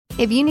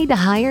If you need to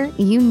hire,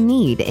 you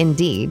need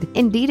Indeed.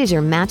 Indeed is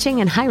your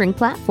matching and hiring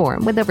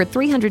platform with over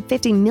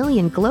 350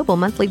 million global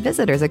monthly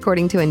visitors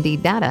according to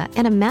Indeed data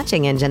and a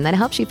matching engine that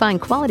helps you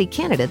find quality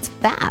candidates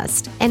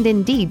fast. And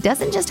Indeed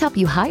doesn't just help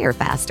you hire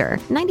faster.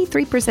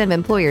 93% of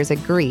employers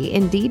agree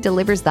Indeed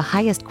delivers the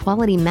highest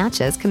quality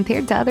matches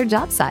compared to other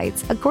job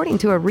sites, according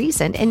to a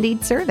recent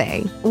Indeed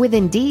survey. With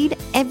Indeed,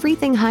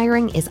 everything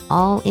hiring is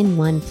all in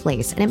one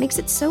place, and it makes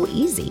it so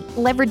easy.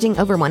 Leveraging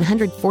over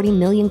 140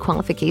 million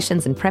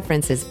qualifications and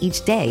preferences each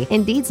day,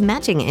 Indeed's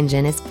matching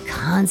engine is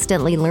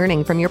constantly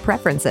learning from your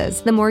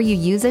preferences. The more you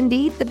use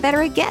Indeed, the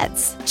better it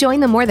gets. Join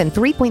the more than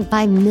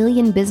 3.5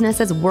 million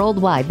businesses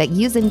worldwide that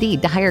use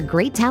Indeed to hire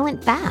great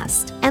talent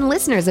fast. And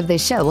listeners of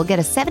this show will get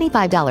a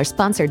 $75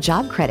 sponsored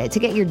job credit to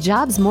get your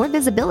jobs more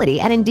visibility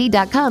at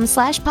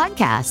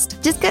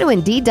Indeed.com/podcast. Just go to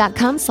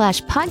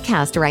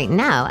Indeed.com/podcast right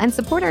now and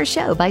support our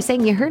show by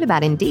saying you heard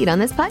about Indeed on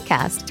this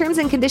podcast. Terms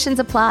and conditions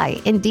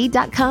apply.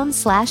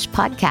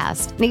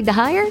 Indeed.com/podcast. Need to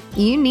hire?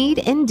 You need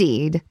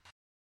Indeed.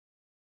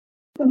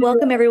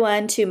 Welcome,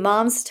 everyone, to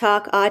Moms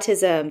Talk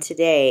Autism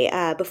today.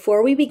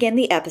 Before we begin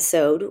the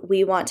episode,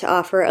 we want to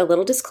offer a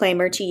little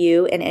disclaimer to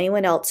you and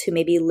anyone else who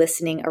may be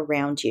listening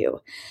around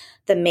you.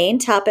 The main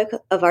topic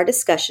of our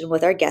discussion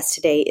with our guest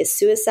today is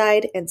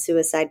suicide and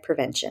suicide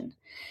prevention.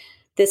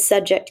 This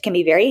subject can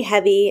be very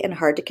heavy and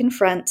hard to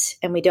confront,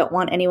 and we don't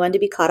want anyone to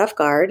be caught off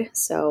guard.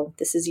 So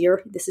this is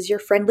your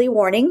friendly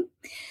warning.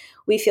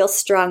 We feel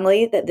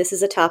strongly that this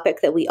is a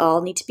topic that we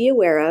all need to be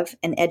aware of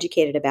and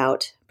educated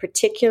about,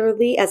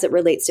 particularly as it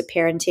relates to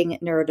parenting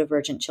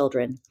neurodivergent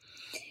children.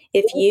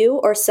 If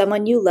you or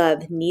someone you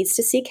love needs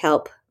to seek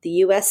help, the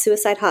U.S.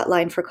 suicide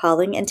hotline for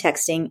calling and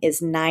texting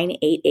is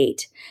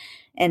 988,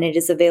 and it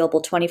is available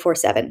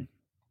 24/7.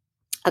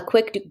 A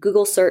quick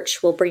Google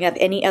search will bring up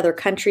any other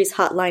country's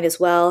hotline as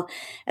well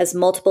as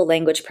multiple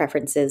language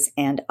preferences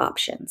and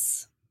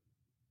options.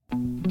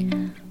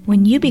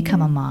 When you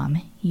become a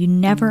mom, you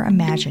never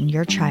imagine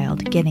your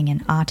child getting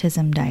an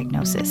autism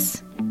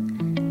diagnosis.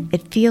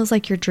 It feels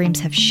like your dreams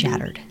have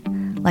shattered,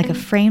 like a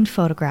framed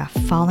photograph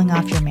falling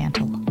off your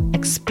mantle,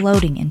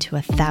 exploding into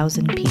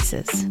 1,000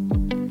 pieces.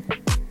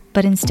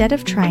 But instead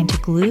of trying to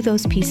glue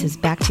those pieces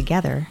back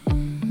together,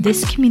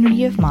 this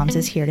community of moms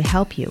is here to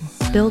help you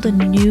build a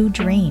new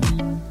dream,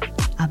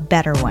 a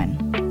better one.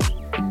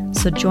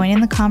 So join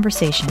in the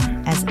conversation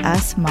as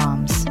us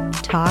moms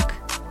talk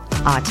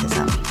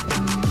autism.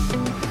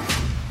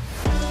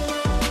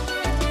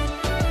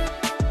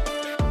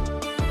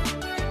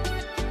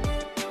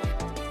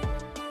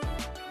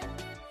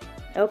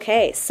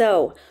 Okay,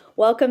 so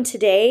welcome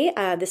today.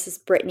 This is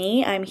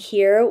Brittany. I'm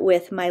here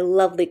with my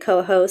lovely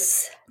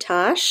co-host,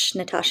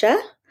 Natasha.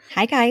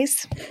 Hi,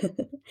 guys.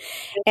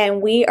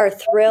 And we are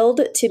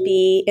thrilled to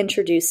be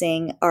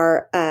introducing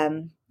our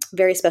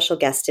very special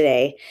guest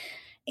today.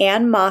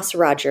 AnneMoss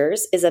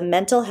Rogers is a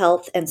mental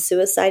health and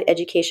suicide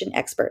education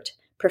expert,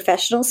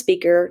 professional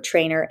speaker,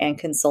 trainer, and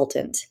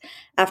consultant.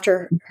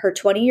 After her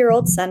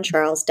 20-year-old son,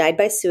 Charles, died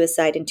by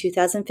suicide in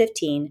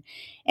 2015,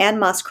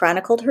 AnneMoss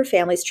chronicled her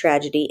family's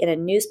tragedy in a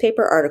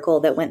newspaper article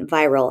that went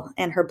viral,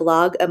 and her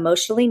blog,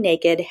 Emotionally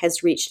Naked,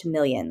 has reached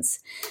millions.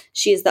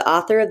 She is the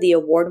author of the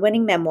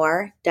award-winning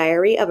memoir,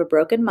 Diary of a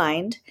Broken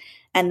Mind,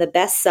 and the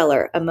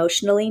bestseller,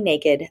 Emotionally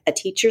Naked, A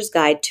Teacher's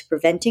Guide to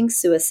Preventing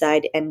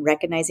Suicide and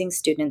Recognizing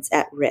Students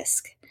at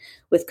Risk,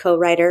 with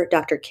co-writer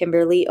Dr.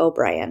 Kimberly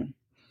O'Brien.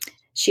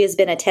 She has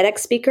been a TEDx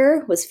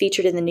speaker, was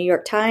featured in the New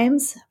York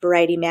Times,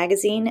 Variety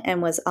magazine,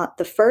 and was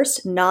the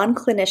first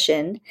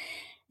non-clinician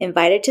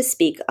invited to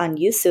speak on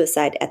youth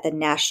suicide at the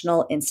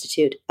National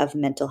Institute of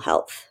Mental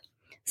Health.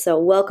 So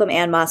welcome,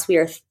 AnneMoss. We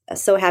are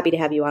so happy to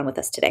have you on with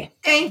us today.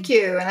 Thank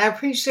you. And I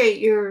appreciate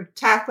you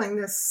tackling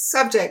this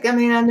subject. I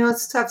mean, I know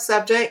it's a tough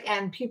subject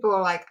and people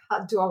are like,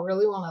 do I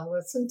really want to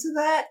listen to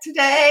that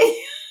today?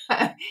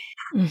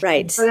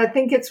 Right. But I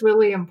think it's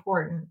really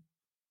important.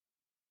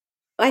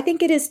 I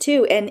think it is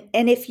too. And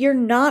if you're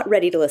not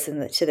ready to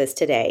listen to this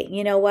today,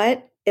 you know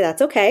what?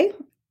 That's okay.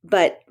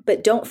 But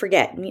don't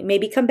forget,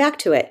 maybe come back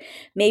to it.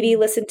 Maybe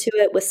listen to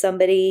it with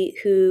somebody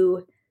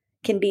who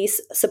can be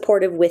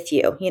supportive with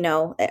you,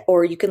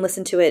 or you can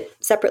listen to it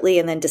separately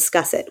and then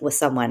discuss it with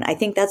someone. I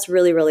think that's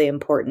really, really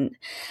important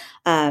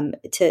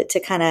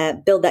to kind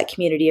of build that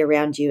community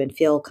around you and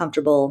feel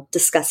comfortable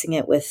discussing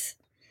it with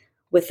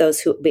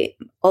those who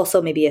also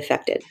may be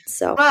affected.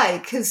 So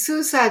right, because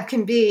suicide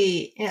can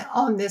be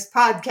on this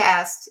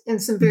podcast in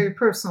some very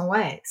personal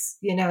ways.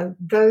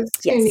 Those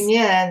tuning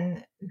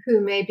in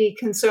who may be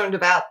concerned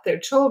about their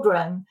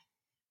children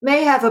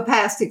may have a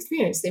past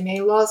experience. They may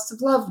have lost a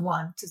loved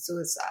one to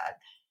suicide.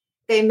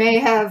 They may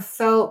have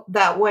felt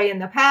that way in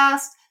the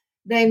past.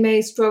 They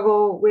may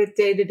struggle with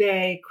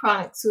day-to-day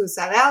chronic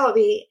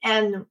suicidality.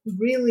 And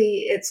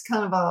really, it's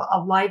kind of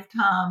a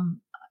lifetime,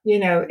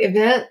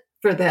 event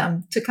for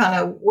them to kind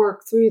of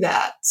work through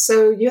that.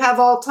 So you have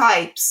all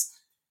types.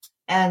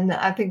 And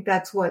I think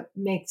that's what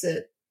makes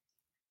it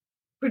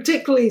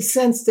particularly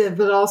sensitive,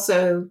 but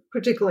also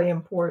particularly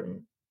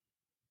important.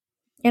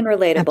 And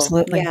relatable.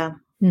 Absolutely. Yeah.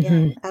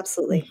 Yeah,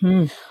 absolutely.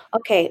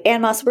 Okay,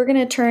 AnneMoss, we're going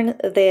to turn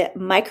the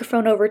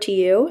microphone over to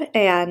you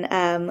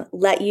and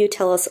let you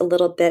tell us a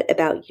little bit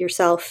about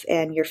yourself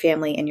and your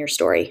family and your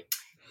story.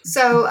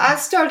 So I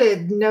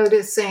started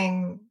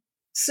noticing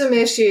some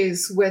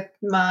issues with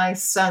my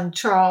son,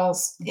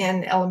 Charles,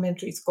 in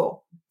elementary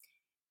school.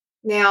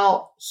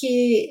 Now,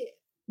 he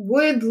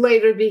would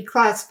later be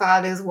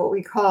classified as what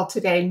we call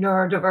today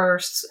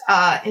neurodiverse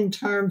in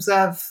terms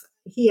of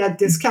he had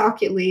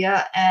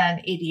dyscalculia and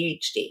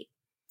ADHD,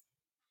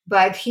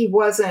 but he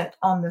wasn't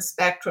on the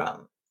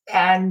spectrum.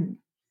 And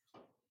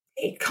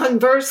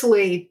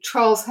conversely,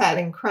 Charles had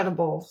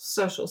incredible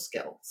social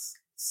skills.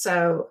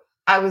 So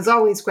I was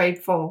always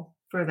grateful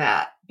for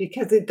that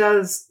because it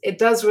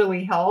does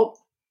really help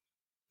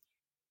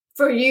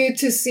for you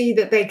to see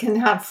that they can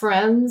have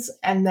friends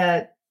and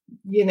that,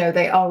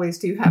 they always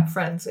do have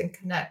friends and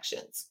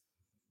connections.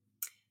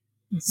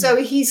 So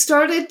he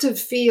started to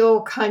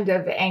feel kind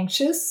of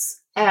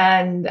anxious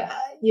and,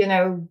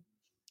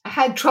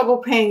 had trouble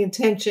paying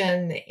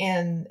attention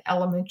in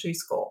elementary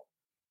school.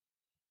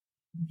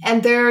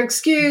 And their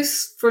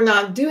excuse for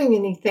not doing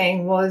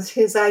anything was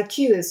his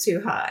IQ is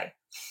too high.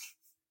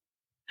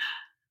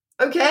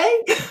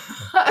 Okay.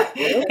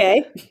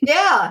 Okay.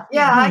 Yeah,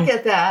 I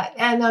get that.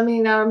 And I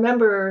mean, I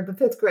remember the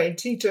 5th grade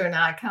teacher and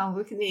I kind of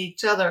looking at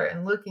each other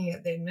and looking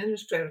at the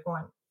administrator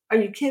going, are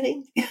you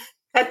kidding?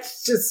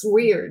 That's just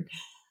weird.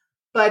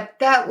 But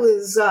that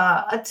was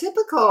a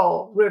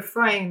typical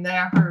refrain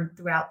that I heard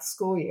throughout the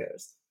school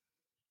years.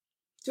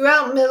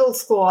 Throughout middle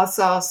school, I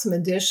saw some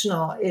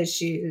additional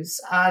issues.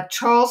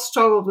 Charles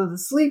struggled with a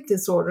sleep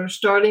disorder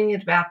starting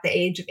at about the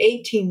age of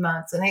 18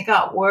 months, and it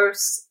got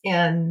worse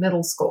in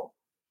middle school.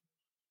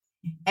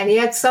 And he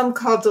had something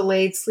called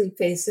delayed sleep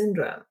phase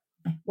syndrome.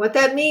 What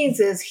that means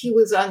is he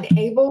was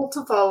unable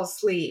to fall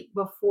asleep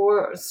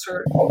before a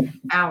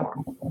certain hour.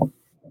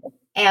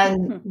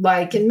 And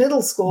like in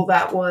middle school,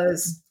 that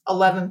was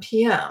 11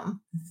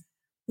 p.m.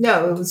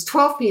 No, it was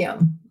 12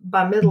 p.m.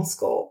 by middle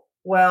school.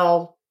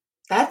 Well,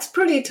 that's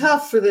pretty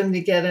tough for them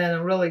to get in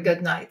a really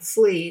good night's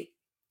sleep.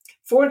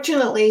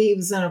 Fortunately, he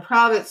was in a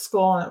private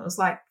school and it was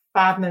like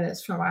 5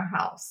 minutes from our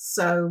house.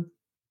 So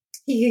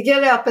he could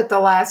get up at the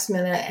last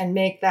minute and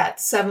make that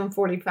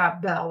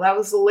 7:45 bell. That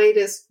was the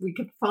latest we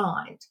could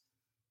find.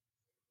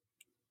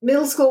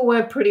 Middle school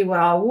went pretty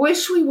well. I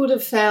wish we would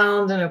have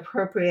found an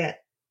appropriate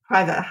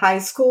private high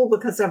school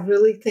because I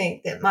really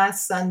think that my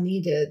son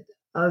needed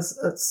a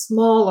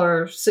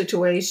smaller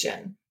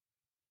situation.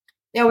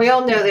 Now, we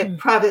all know that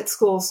private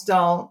schools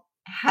don't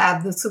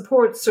have the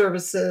support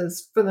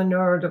services for the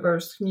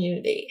neurodiverse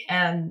community,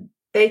 and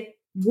they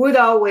would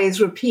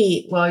always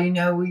repeat, well,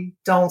 we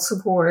don't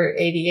support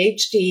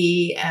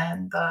ADHD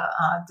and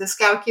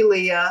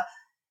dyscalculia.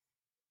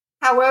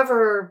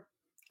 However,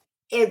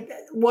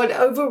 what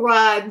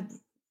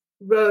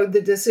rode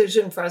the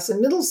decision for us in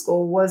middle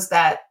school was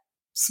that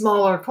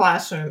smaller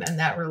classroom, and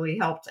that really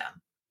helped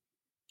him.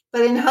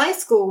 But in high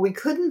school, we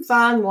couldn't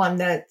find one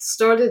that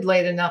started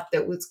late enough,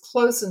 that was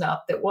close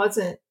enough, that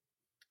wasn't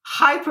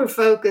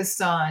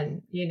hyper-focused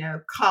on,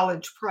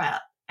 college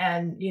prep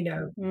and,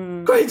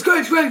 grades.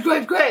 That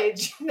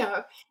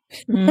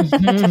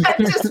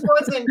just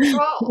wasn't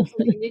Charles.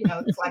 I mean,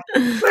 it's like,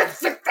 let's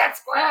fix that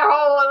square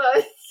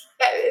hole.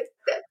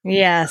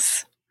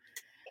 Yes.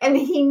 And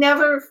he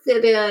never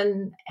fit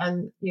in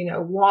and,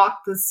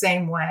 walked the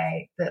same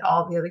way that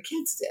all the other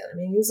kids did. I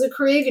mean, he was a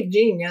creative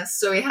genius,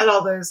 so he had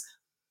all those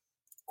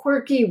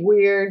quirky,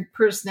 weird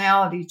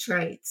personality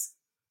traits.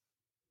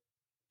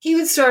 He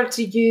would start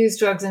to use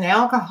drugs and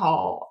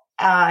alcohol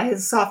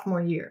his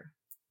sophomore year.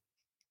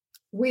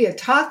 We had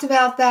talked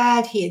about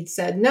that. He had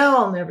said, no,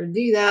 I'll never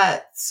do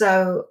that.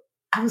 So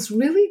I was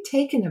really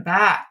taken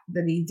aback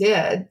that he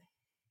did.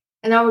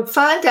 And I would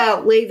find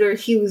out later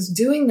he was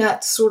doing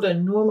that to sort of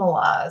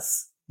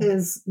normalize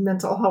his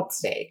mental health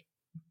state.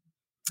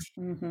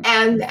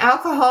 And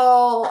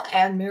alcohol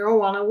and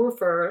marijuana were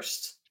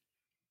first.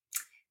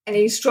 And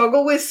he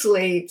struggled with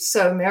sleep.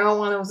 So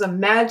marijuana was a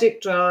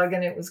magic drug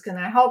and it was going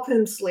to help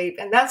him sleep.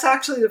 And that's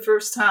actually the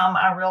first time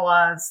I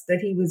realized that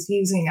he was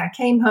using. I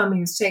came home, he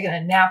was taking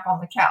a nap on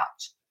the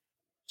couch.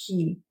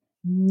 He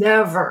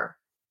never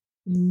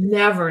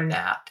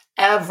napped,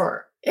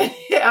 ever.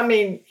 I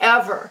mean,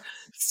 ever.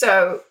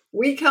 So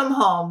we come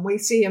home, we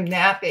see him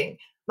napping.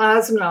 My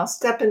husband and I'll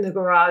step in the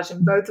garage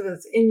and both of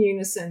us in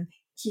unison,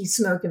 he's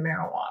smoking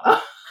marijuana.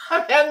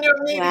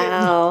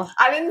 Wow.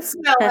 I didn't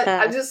smell it.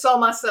 I just saw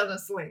my son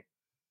asleep.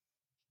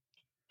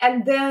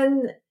 And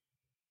then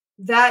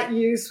that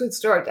use would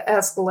start to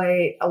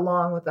escalate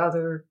along with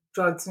other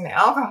drugs and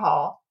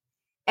alcohol.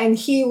 And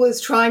he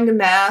was trying to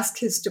mask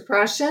his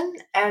depression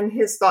and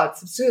his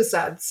thoughts of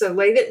suicide. So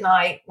late at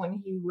night,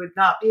 when he would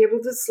not be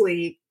able to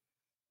sleep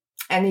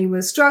and he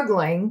was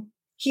struggling,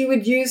 he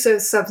would use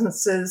those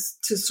substances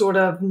to sort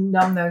of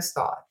numb those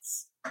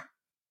thoughts.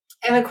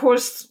 And of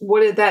course,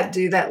 what did that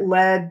do? That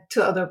led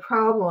to other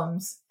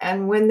problems.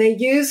 And when they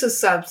use a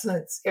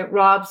substance, it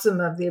robs them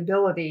of the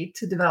ability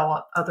to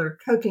develop other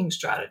coping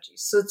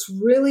strategies. So it's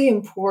really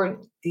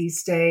important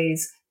these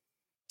days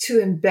to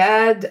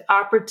embed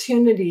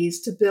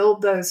opportunities to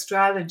build those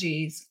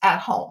strategies at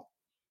home.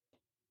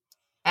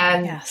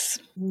 And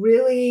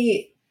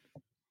really,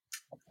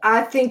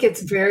 I think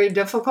it's very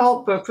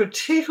difficult, but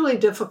particularly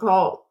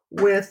difficult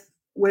with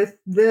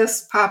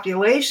this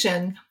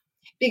population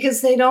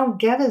because they don't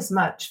get as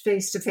much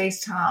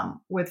face-to-face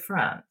time with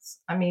friends.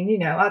 I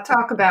mean, I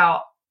talk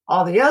about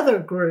all the other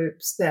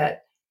groups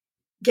that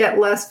get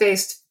less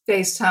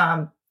face-to-face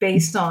time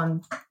based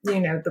on,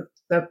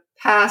 the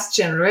past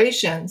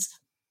generations.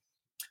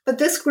 But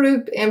this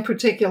group in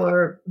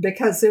particular,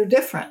 because they're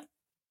different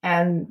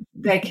and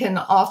they can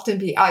often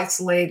be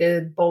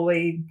isolated,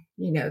 bullied,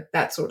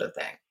 that sort of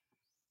thing.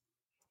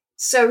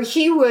 So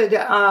he would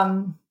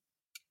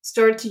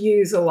start to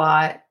use a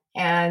lot,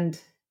 and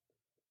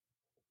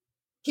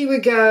he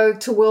would go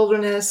to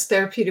Wilderness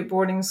Therapeutic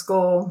Boarding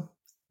School.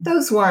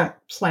 Those weren't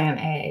plan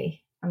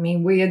A. I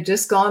mean, we had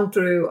just gone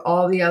through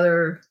all the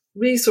other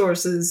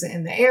resources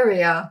in the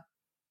area,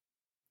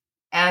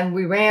 and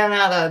we ran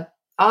out of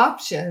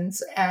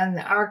options. And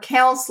our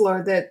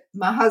counselor that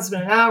my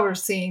husband and I were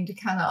seeing to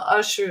kind of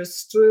usher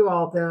us through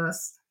all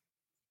this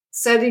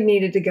said he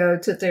needed to go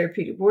to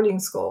therapeutic boarding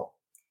school.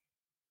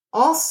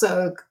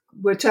 Also,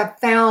 which I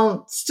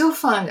still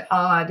find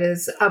odd,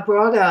 is I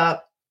brought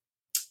up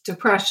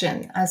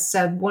depression. I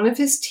said, one of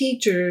his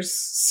teachers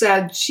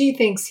said she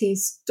thinks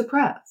he's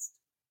depressed.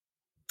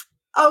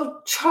 Oh,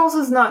 Charles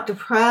is not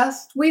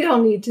depressed. We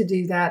don't need to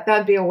do that.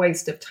 That'd be a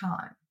waste of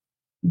time.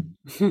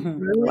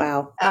 Really?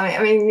 Wow.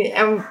 I mean,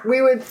 and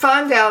we would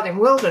find out in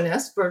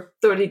Wilderness for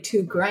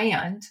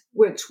 $32,000,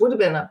 which would have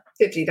been a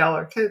 $50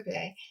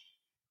 copay,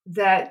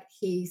 that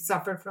he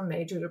suffered from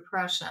major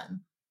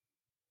depression.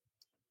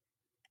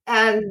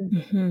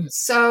 And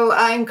so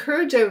I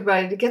encourage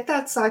everybody to get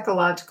that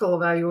psychological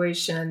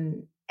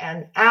evaluation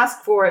and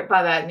ask for it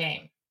by that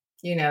name.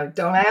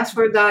 Don't ask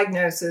for a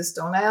diagnosis.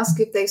 Don't ask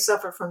if they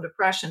suffer from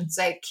depression.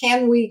 Say,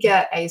 can we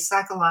get a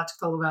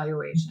psychological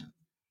evaluation?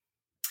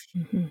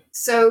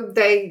 So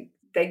they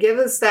give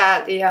us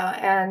that,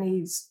 and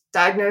he's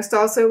diagnosed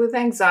also with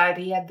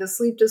anxiety. He had the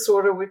sleep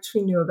disorder, which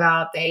we knew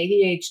about, the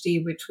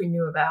ADHD, which we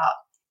knew about,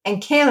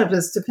 and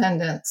cannabis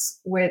dependence,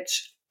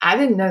 which I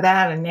didn't know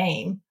that had a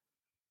name.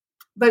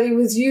 But he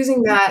was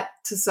using that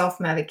to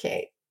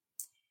self-medicate.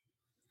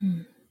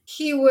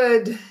 He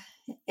would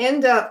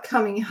end up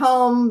coming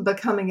home,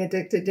 becoming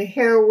addicted to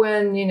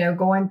heroin,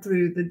 going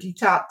through the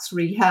detox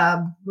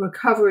rehab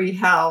recovery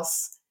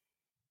house.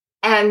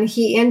 And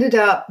he ended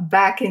up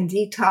back in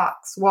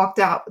detox, walked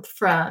out with a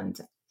friend.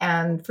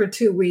 And for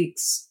 2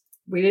 weeks,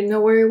 we didn't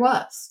know where he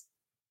was.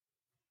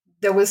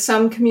 There was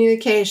some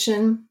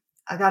communication.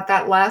 I got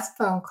that last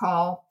phone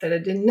call that I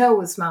didn't know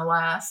was my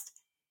last.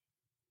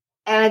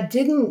 And I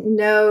didn't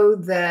know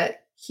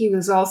that he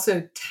was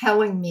also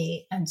telling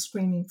me and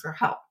screaming for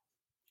help.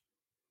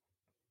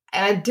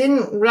 And I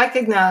didn't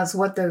recognize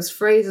what those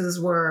phrases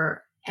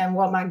were and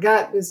what my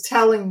gut was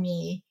telling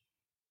me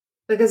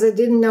because I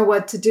didn't know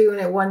what to do and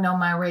it wasn't on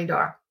my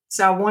radar.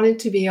 So I wanted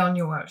to be on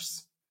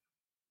yours.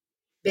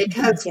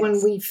 Because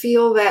when we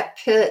feel that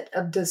pit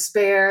of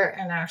despair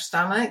in our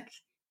stomach,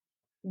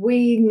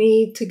 we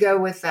need to go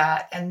with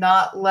that and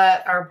not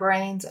let our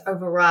brains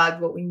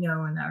override what we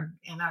know in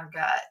our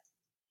gut.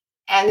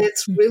 And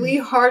it's really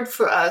hard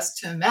for us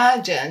to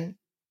imagine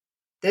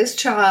this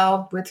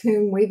child with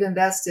whom we've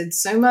invested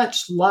so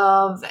much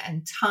love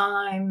and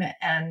time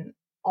and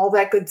all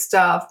that good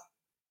stuff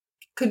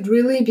could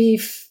really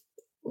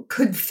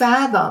could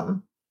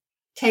fathom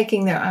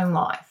taking their own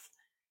life.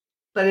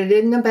 But it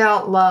isn't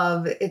about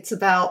love. It's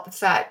about the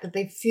fact that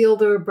they feel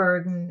their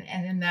burden.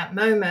 And in that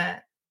moment,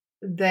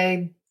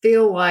 they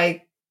feel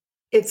like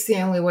it's the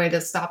only way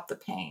to stop the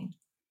pain.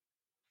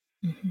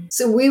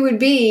 So we would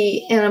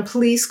be in a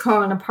police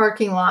car in a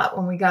parking lot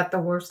when we got the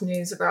worst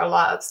news of our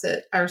lives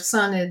that our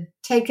son had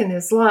taken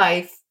his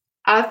life.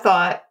 I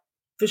thought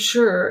for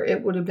sure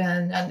it would have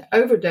been an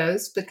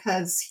overdose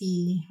because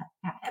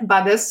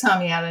by this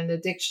time he had an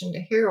addiction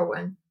to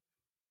heroin.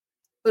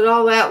 But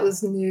all that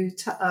was new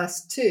to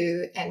us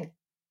too. And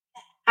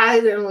I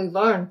had only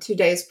learned 2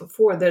 days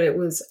before that it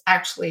was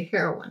actually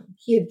heroin.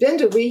 He had been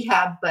to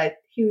rehab, but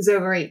he was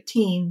over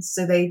 18,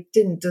 so they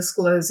didn't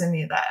disclose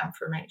any of that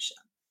information.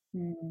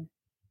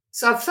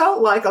 So I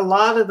felt like a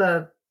lot of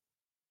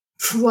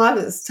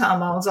this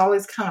time I was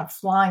always kind of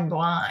flying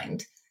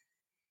blind.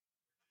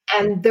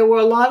 And there were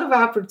a lot of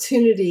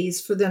opportunities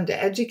for them to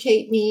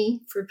educate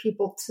me, for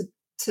people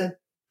to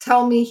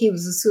tell me he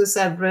was a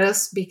suicide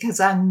risk, because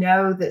I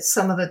know that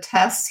some of the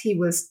tests he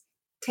was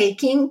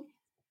taking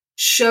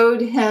showed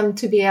him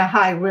to be a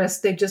high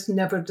risk. They just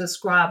never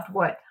described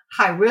what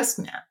high risk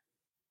meant.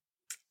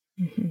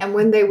 And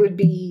when they would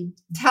be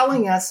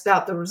telling us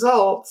about the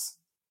results,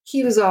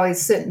 he was always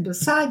sitting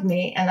beside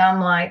me. And I'm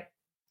like,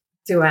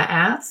 do I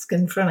ask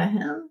in front of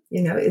him?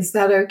 Is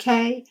that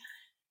okay?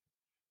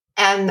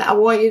 And I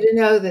want you to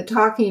know that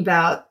talking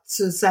about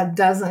suicide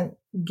doesn't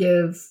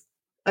give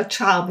a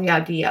child the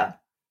idea.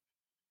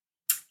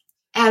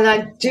 And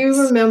I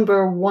do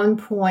remember one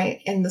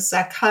point in the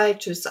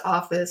psychiatrist's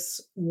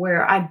office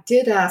where I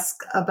did ask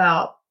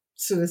about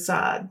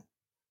suicide.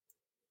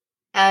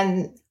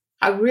 And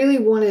I really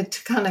wanted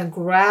to kind of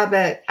grab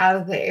it out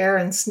of the air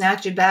and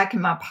snatch it back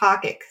in my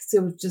pocket because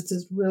it was just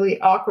this really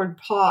awkward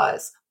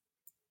pause.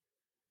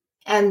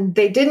 And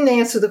they didn't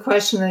answer the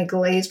question, they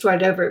glazed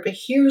right over it. But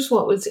here's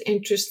what was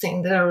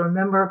interesting that I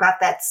remember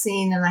about that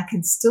scene, and I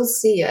can still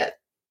see it.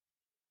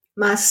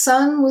 My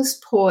son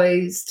was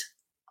poised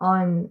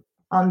on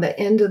the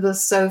end of the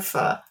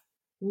sofa,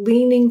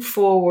 leaning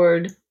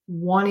forward,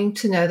 wanting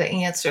to know the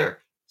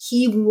answer.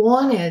 He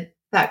wanted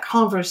that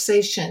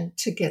conversation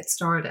to get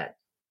started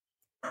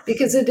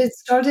because it had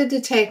started to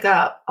take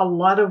up a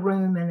lot of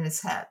room in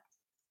his head.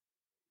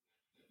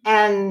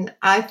 And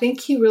I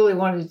think he really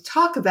wanted to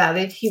talk about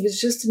it. He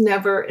was just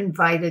never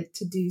invited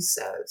to do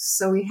so.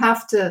 So we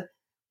have to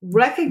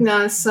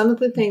recognize some of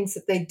the things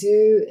that they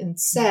do and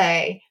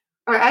say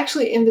are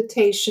actually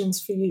invitations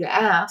for you to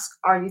ask,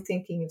 are you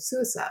thinking of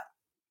suicide?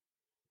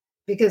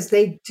 Because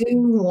they do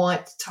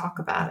want to talk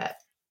about it.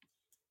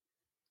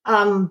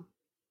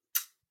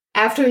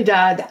 After he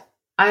died,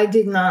 I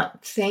did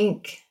not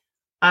think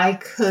I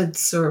could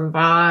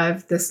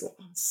survive this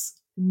loss.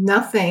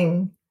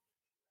 Nothing.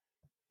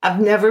 I've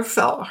never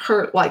felt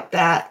hurt like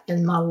that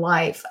in my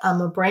life.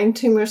 I'm a brain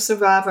tumor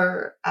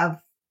survivor.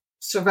 I've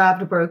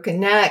survived a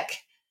broken neck.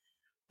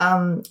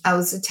 I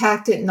was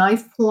attacked at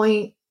knife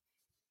point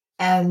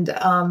and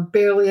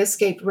barely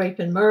escaped rape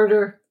and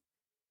murder.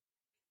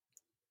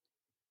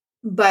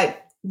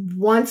 But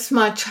once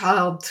my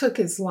child took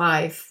his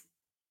life,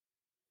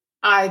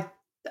 I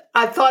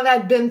thought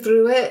I'd been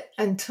through it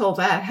until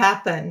that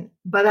happened.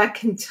 But I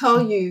can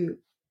tell you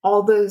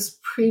all those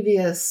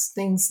previous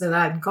things that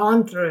I'd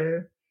gone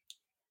through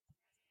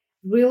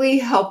really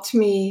helped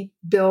me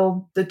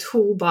build the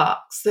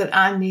toolbox that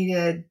I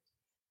needed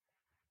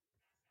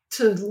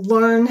to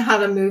learn how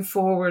to move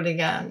forward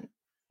again.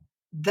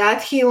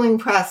 That healing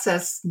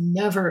process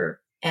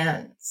never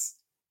ends.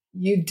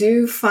 You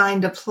do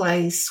find a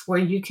place where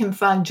you can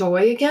find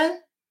joy again,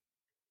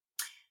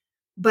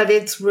 but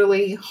it's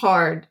really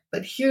hard.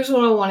 But here's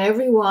what I want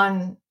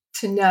everyone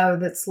to know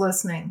that's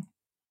listening,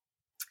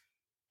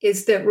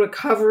 is that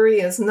recovery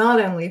is not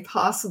only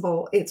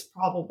possible, it's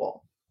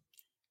probable.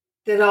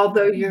 That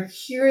although you're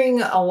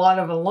hearing a lot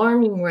of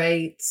alarming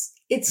rates,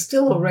 it's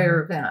still a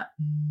rare event.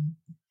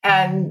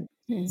 And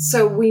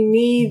so we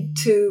need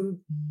to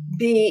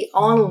be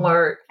on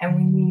alert and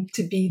we need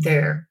to be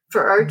there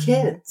for our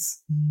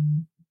kids.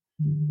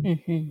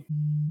 Mm-hmm.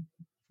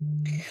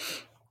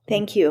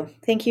 Thank you.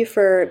 Thank you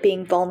for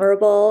being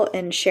vulnerable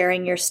and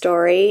sharing your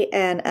story.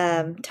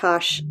 And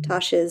Tosh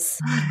is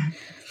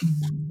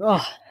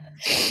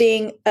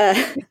being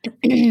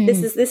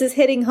this is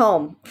hitting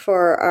home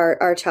for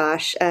our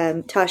Tosh.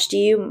 Tosh, do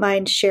you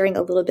mind sharing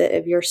a little bit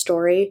of your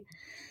story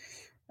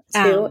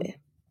too?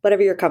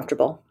 Whatever you're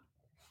comfortable.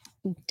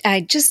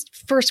 I just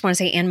first want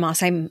to say,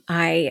 AnneMoss,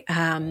 I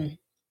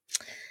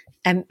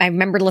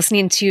remember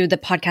listening to the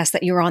podcast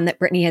that you were on that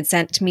Brittany had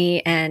sent to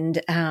me,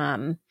 and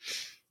I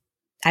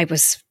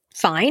was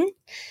fine.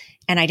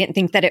 And I didn't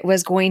think that it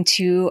was going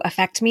to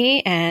affect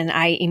me. And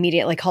I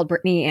immediately called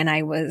Brittany, and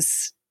I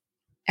was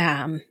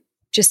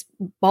just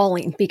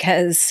bawling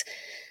because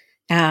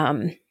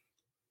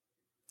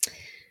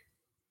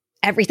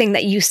everything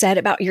that you said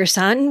about your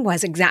son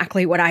was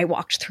exactly what I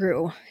walked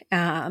through.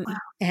 Wow.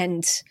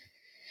 And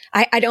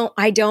I don't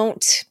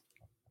want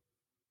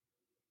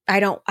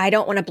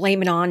to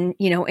blame it on,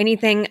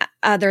 anything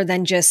other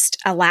than just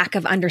a lack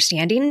of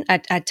understanding,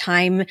 a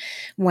time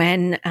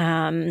when,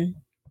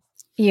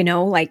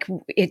 like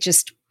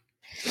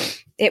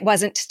it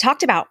wasn't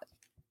talked about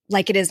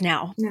like it is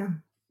now. Yeah.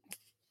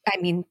 I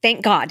mean,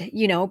 thank God,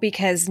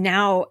 because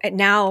now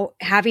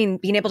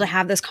being able to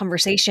have this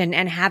conversation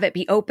and have it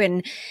be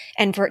open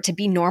and for it to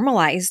be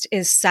normalized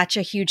is such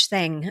a huge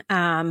thing.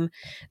 I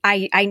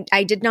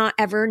did not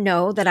ever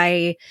know that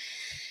I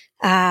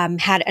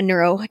had a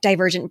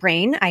neurodivergent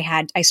brain.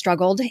 I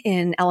struggled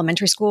in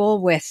elementary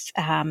school with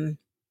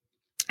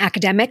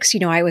academics.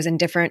 I was in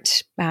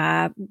different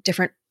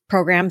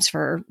programs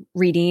for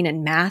reading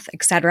and math,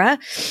 etc.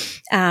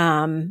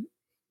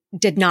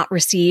 Did not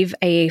receive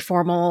a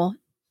formal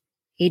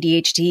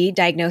ADHD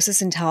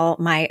diagnosis until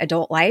my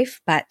adult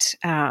life. But,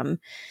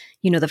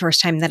 the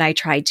first time that I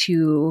tried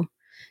to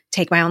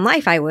take my own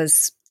life, I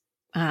was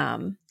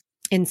in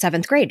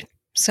 7th grade.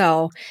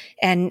 So,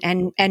 and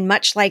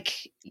much like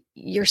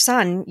your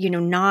son,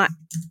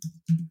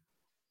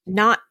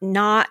 not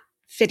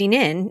fitting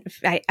in,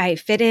 I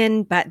fit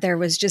in, but there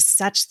was just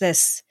such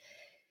this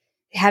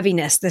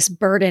heaviness, this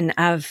burden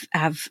of,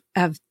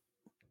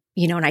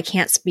 and I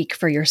can't speak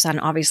for your son,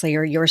 obviously,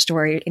 or your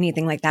story, or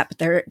anything like that, but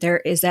there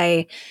is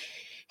a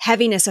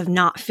heaviness of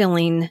not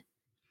feeling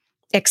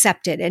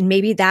accepted. And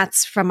maybe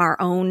that's from our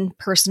own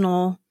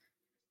personal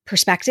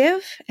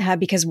perspective,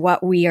 because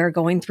what we are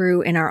going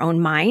through in our own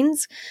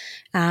minds.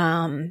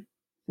 And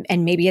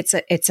maybe it's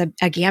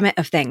a gamut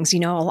of things,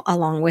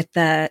 along with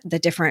the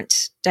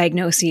different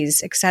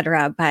diagnoses, et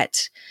cetera.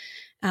 But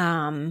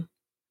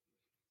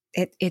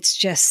it's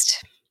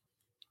just,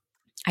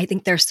 I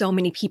think there's so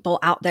many people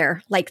out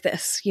there like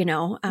this,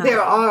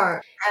 there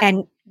are.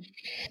 And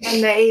the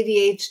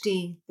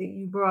ADHD that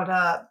you brought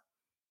up,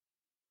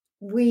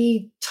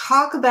 we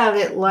talk about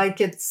it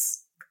like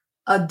it's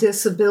a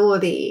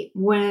disability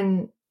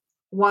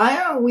why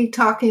aren't we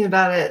talking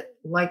about it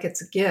like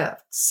it's a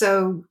gift?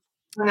 So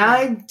when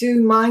I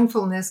do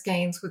mindfulness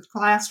games with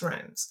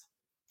classrooms,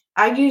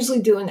 I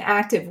usually do an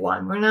active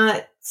one. We're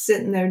not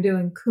sitting there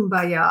doing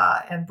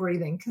kumbaya and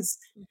breathing because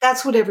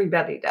that's what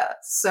everybody does.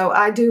 So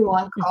I do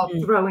one called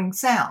throwing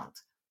sound.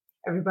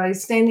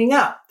 Everybody's standing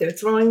up. They're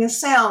throwing a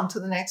sound to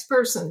the next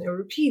person. They're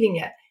repeating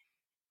it.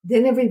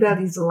 Then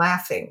everybody's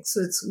laughing.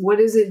 So what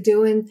is it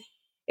doing?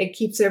 It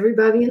keeps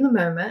everybody in the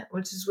moment,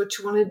 which is what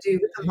you want to do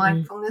with a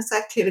mindfulness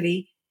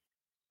activity,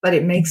 but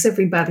it makes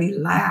everybody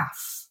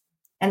laugh.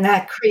 And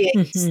that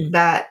creates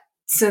that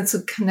sense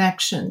of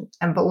connection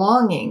and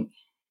belonging.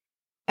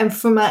 And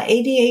for my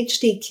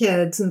ADHD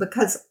kids, and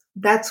because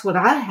that's what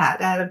I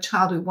had a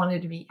child who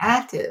wanted to be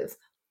active,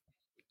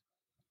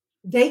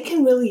 they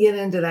can really get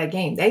into that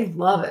game. They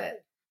love it.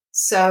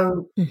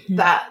 So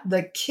that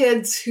the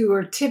kids who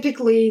are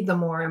typically the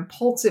more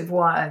impulsive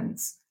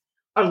ones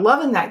are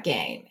loving that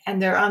game,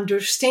 and they're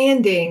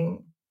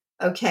understanding,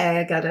 okay,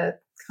 I got to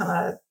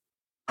kind of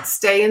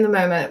stay in the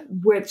moment,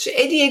 which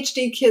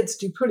ADHD kids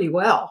do pretty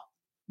well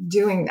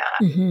doing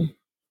that.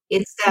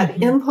 It's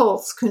that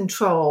impulse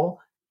control.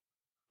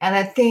 And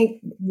I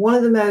think one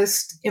of the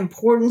most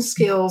important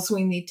skills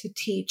we need to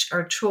teach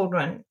our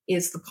children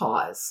is the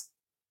pause.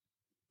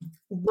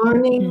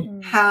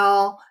 Learning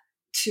how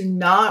to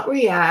not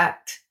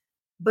react,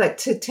 but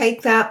to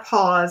take that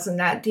pause and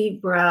that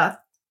deep breath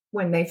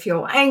when they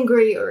feel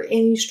angry or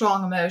any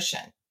strong emotion.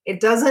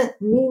 It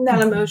doesn't mean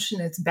that emotion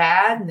is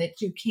bad and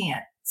that you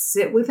can't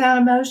sit with that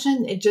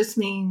emotion. It just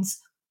means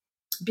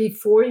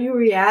before you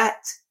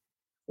react,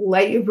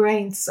 let your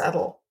brain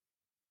settle,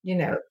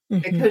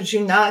 because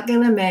you're not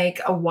going to make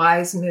a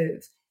wise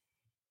move.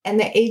 And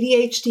the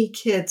ADHD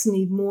kids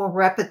need more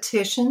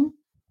repetition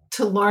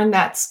to learn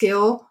that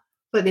skill,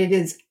 but it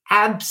is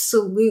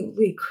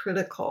absolutely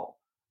critical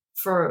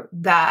for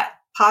that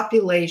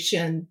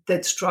population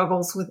that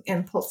struggles with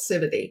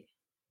impulsivity.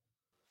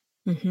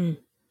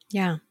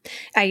 Yeah.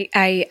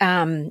 I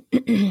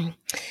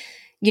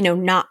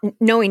not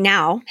knowing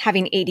now,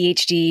 having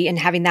ADHD and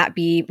having that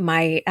be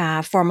my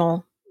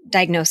formal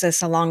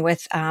diagnosis, along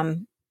with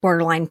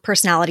borderline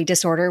personality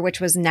disorder, which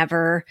was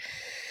never,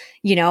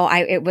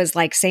 it was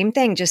like same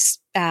thing,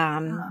 just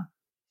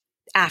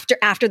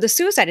after the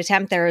suicide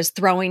attempt, there is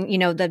throwing,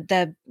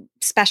 the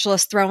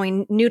specialist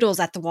throwing noodles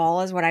at the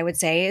wall is what I would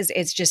say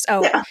is just,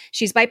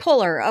 she's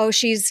bipolar. Oh,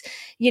 she's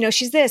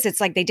this.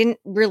 It's like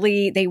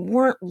they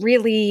weren't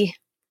really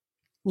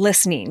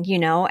listening,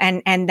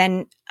 and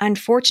then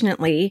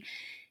unfortunately,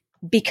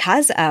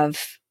 because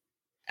of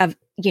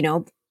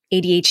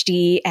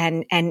ADHD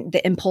and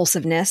the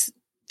impulsiveness,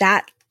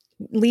 that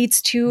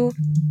leads to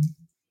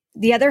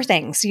the other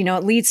things,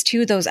 it leads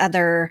to those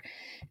other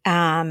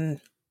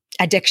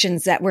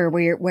addictions that where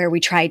we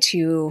try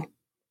to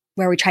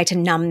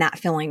numb that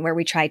feeling, where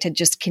we try to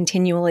just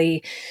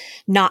continually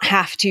not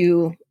have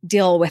to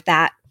deal with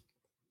that,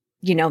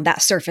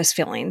 that surface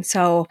feeling.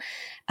 So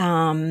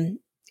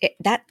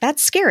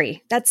that's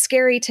scary. That's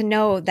scary to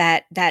know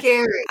that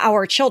Scary.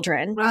 Our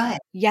children, right?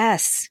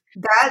 Yes,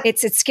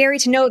 it's scary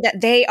to know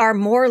that they are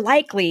more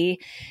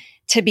likely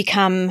to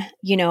become,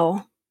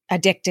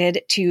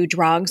 addicted to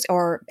drugs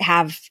or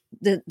have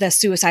the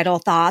suicidal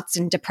thoughts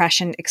and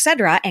depression,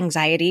 etc.,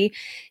 anxiety,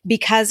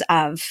 because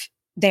of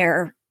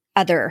their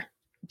other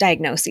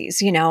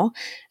diagnoses. It's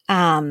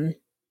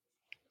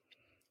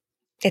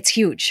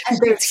huge. And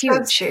they're it's huge.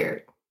 So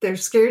scared. They're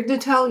scared to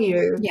tell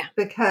you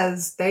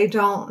because they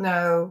don't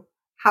know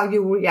how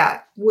you will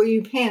react. Will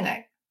you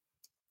panic?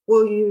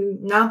 Will you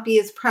not be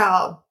as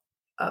proud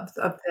of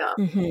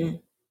them?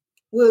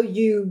 Will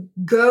you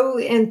go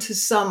into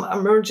some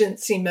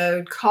emergency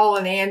mode, call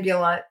an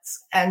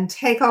ambulance, and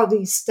take all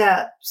these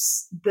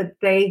steps that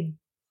they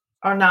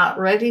are not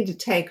ready to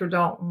take or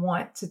don't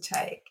want to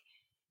take?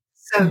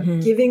 So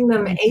giving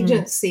them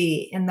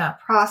agency in that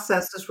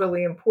process is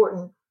really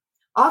important.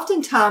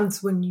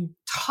 Oftentimes, when you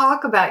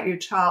talk about your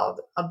child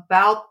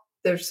about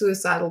their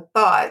suicidal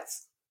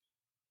thoughts,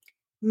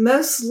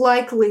 most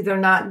likely they're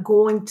not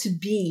going to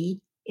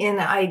be in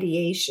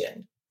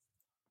ideation.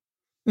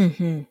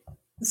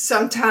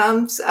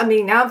 Sometimes,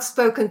 I've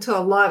spoken to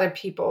a lot of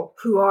people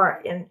who are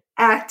in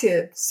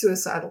active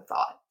suicidal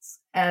thoughts.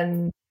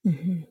 And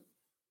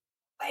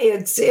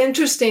it's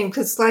interesting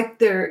because like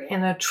they're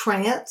in a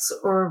trance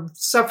or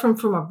suffering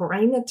from a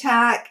brain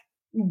attack.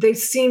 They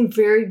seem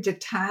very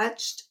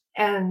detached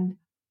and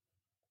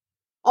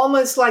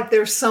almost like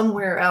they're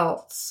somewhere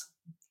else.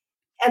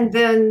 And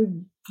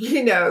then,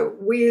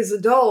 we as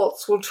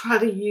adults will try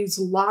to use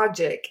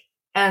logic,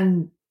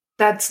 and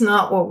that's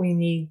not what we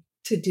need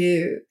to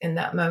do in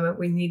that moment.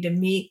 We need to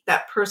meet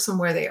that person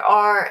where they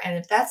are. And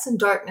if that's in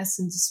darkness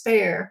and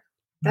despair,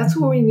 that's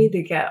where we need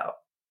to go.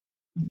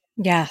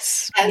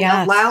 Yes. And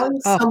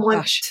allowing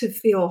someone to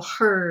feel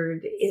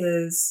heard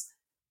is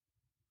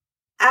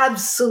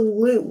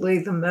absolutely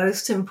the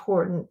most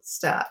important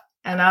step.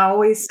 And I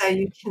always say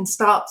you can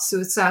stop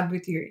suicide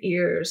with your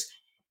ears.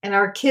 And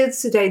our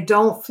kids today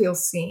don't feel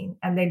seen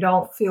and they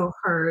don't feel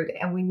heard.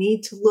 And we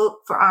need to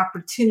look for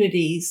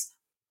opportunities,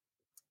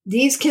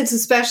 these kids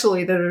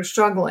especially that are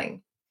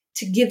struggling,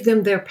 to give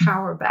them their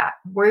power back.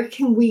 Where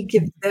can we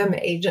give them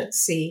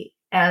agency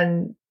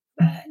and,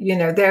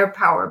 their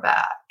power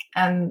back?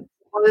 And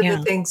one of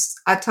the things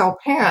I tell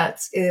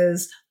parents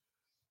is,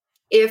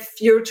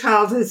 if your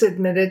child is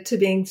admitted to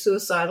being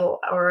suicidal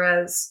or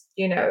has,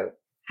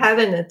 had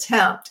an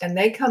attempt and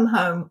they come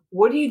home,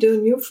 what are you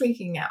doing? You're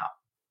freaking out.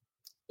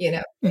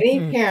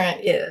 Any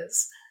parent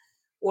is.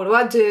 What do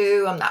I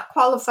do? I'm not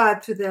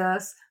qualified for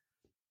this.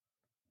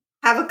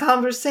 Have a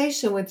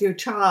conversation with your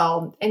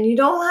child, and you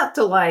don't have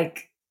to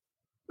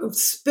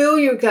spill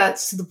your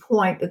guts to the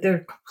point that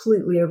they're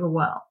completely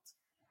overwhelmed.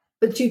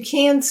 But you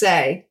can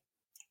say,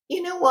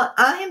 you know what?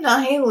 I am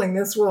not handling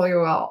this really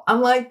well.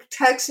 I'm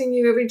texting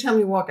you every time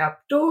you walk out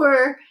the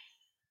door,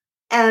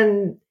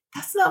 and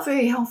that's not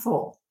very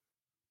helpful.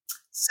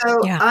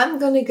 So I'm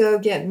going to go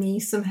get me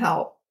some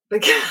help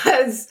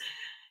because,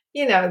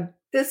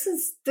 this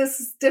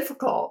is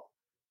difficult.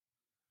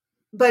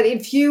 But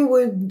if you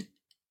would,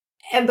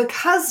 and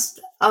because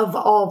of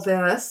all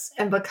this,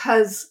 and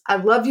because I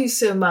love you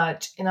so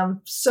much, and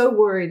I'm so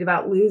worried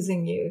about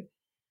losing you,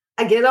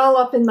 I get all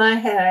up in my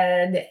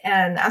head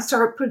and I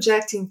start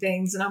projecting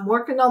things, and I'm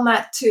working on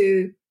that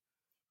too.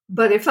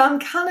 But if I'm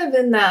kind of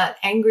in that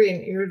angry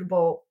and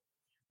irritable,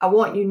 I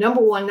want you,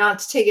 number one, not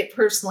to take it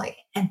personally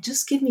and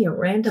just give me a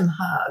random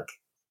hug.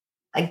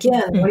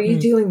 Again, what are you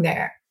doing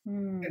there?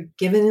 You're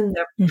giving them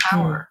their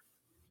power.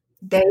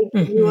 They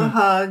give you a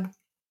hug.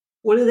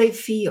 What do they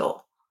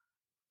feel?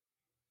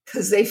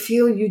 Because they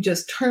feel you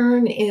just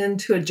turn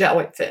into a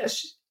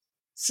jellyfish.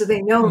 So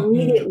they know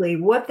immediately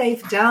what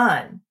they've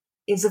done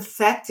is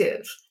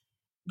effective,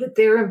 that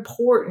they're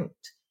important.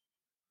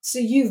 So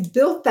you've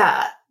built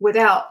that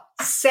without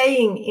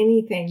saying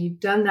anything. You've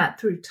done that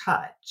through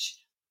touch.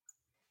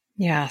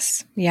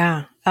 Yes.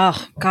 Yeah.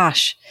 Oh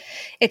gosh.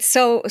 It's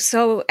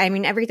so, I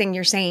mean, everything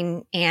you're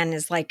saying, Anne,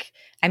 is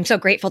I'm so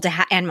grateful to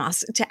have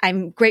AnneMoss.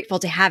 I'm grateful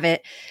to have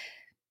it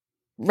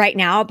right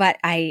now, but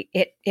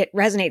it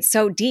resonates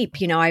so deep.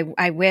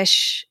 I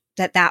wish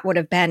that would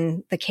have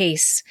been the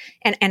case.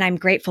 And I'm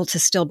grateful to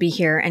still be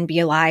here and be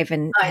alive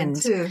Mine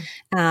too.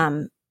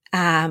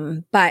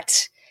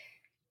 But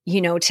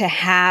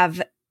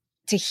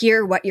to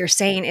hear what you're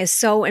saying is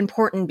so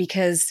important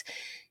because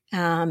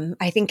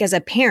I think as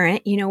a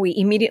parent, we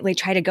immediately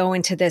try to go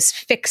into this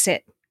fix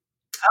it.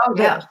 Oh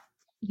yeah.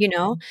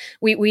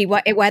 We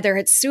whether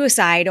it's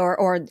suicide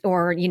or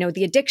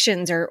the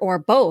addictions or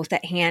both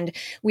at hand,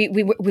 we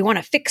want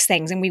to fix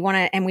things and we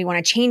want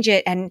to change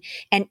it. And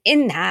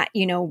in that,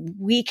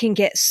 we can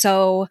get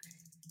so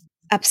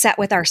upset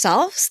with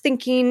ourselves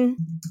thinking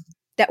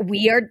that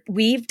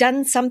we've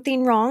done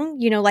something wrong.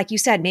 Like you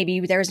said, maybe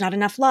there's not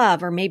enough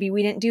love, or maybe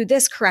we didn't do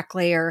this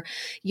correctly, or,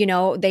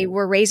 they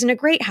were raised in a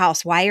great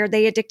house. Why are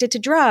they addicted to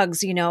drugs?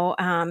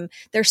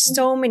 There's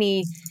so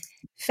many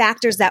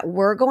factors that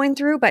we're going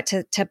through, but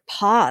to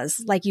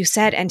pause, like you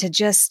said, and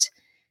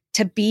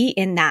to be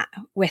in that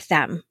with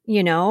them,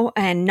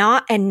 and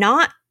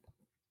not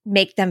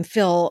make them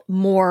feel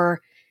more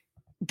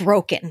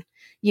broken,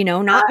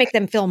 not make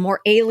them feel more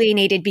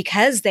alienated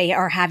because they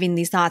are having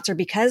these thoughts or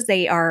because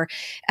they are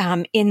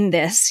in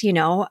this,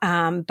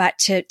 but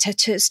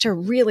to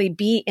really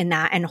be in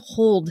that and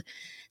hold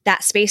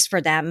that space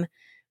for them,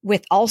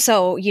 with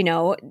also,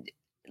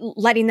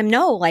 letting them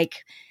know,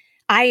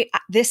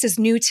 this is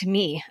new to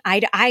me.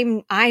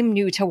 I'm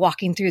new to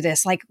walking through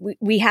this.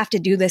 We have to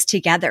do this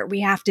together.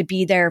 We have to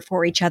be there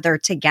for each other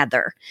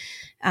together.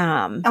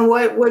 And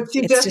what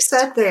you just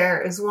said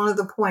there is one of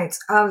the points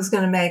I was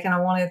going to make, and I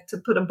wanted to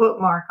put a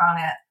bookmark on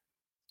it.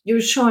 You're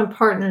showing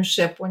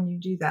partnership when you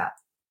do that.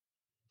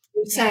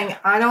 You're saying,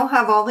 I don't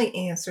have all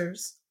the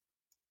answers,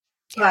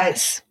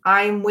 but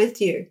I'm with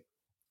you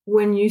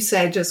when you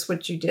say just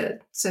what you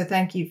did. So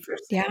thank you for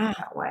saying it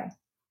that way.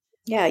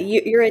 Yeah,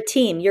 you're a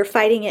team. You're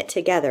fighting it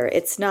together.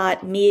 It's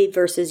not me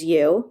versus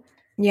you.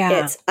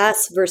 Yeah. It's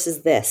us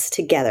versus this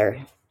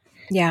together.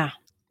 Yeah.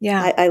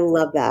 Yeah. I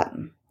love that.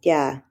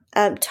 Yeah.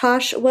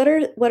 Tosh, what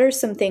are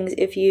some things,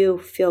 if you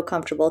feel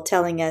comfortable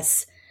telling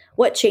us,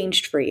 what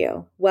changed for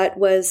you? What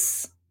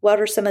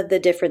are some of the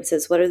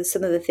differences? What are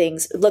some of the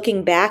things,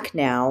 looking back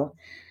now,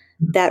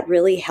 that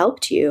really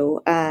helped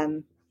you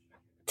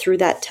through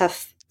that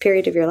tough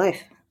period of your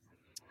life?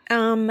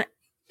 AnneMoss,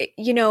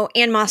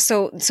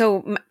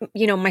 so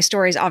my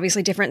story is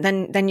obviously different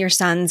than your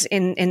son's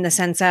in the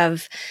sense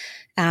of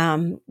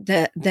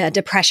the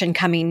depression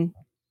coming,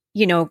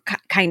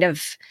 kind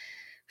of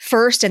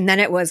first, and then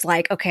it was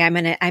okay, I'm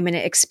gonna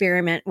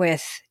experiment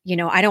with,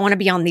 I don't want to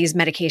be on these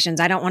medications.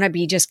 I don't want to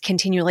be just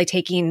continually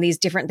taking these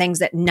different things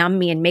that numb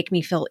me and make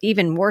me feel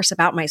even worse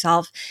about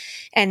myself.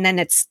 And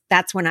then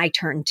that's when I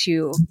turned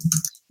to,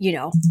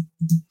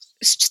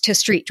 to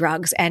street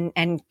drugs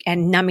and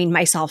numbing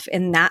myself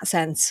in that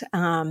sense.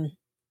 And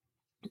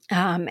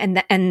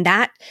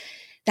that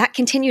that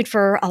continued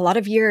for a lot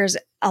of years,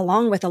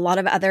 along with a lot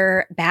of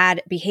other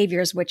bad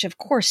behaviors, which of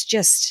course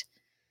just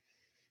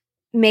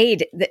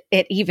made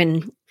it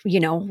even,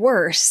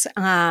 worse.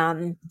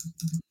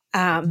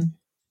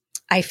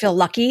 I feel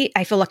lucky.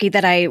 I feel lucky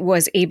that I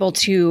was able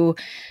to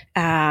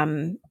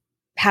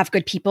have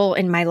good people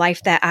in my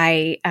life that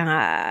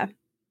I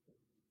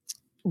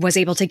was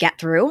able to get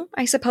through,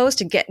 I suppose,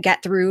 to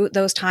get through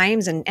those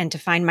times and to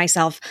find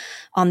myself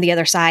on the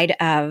other side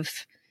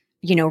of,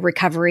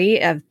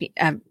 recovery, of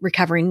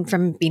recovering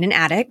from being an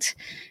addict.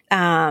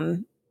 But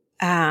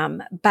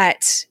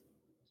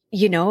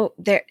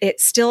there, it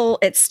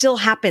still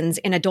happens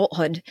in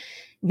adulthood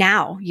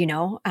now,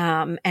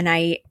 and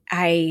I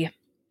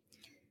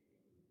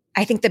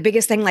think the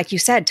biggest thing, like you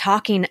said,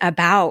 talking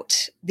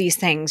about these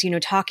things,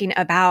 talking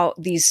about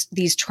these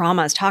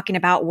traumas, talking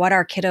about what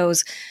our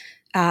kiddos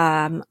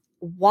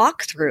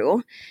walk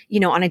through,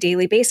 on a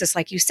daily basis.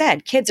 Like you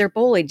said, kids are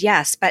bullied,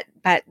 yes, but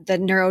the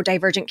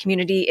neurodivergent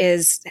community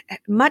is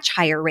much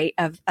higher rate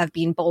of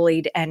being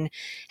bullied and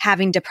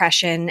having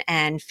depression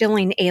and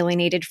feeling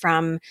alienated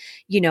from,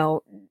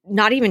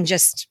 not even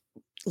just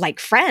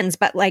like friends,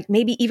 but like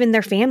maybe even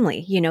their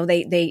family.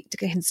 They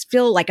can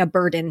feel like a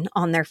burden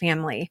on their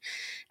family.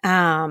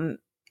 And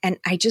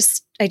I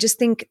just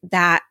think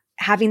that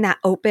having that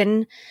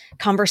open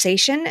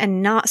conversation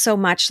and not so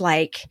much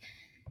like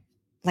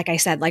I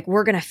said, like,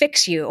 we're going to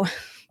fix you.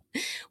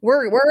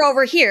 We're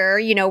over here,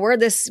 we're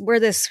this,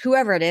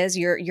 whoever it is,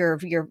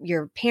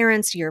 your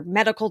parents, your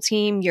medical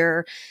team,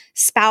 your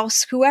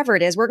spouse, whoever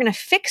it is, we're going to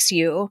fix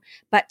you.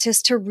 But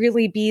just to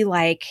really be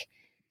like,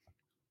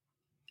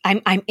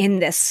 I'm in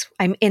this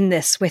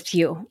with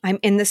you. I'm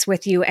in this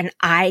with you, and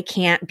I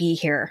can't be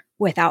here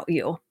without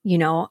you.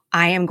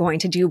 I am going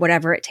to do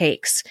whatever it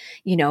takes.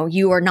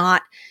 You are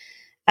not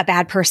a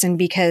bad person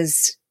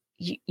because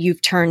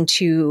you've turned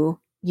to,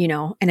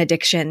 an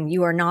addiction.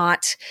 You are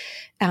not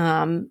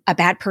a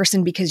bad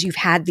person because you've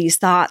had these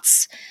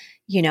thoughts.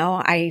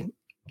 I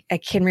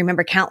can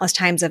remember countless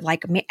times of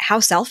like how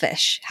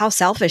selfish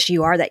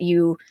you are that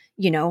you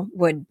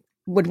would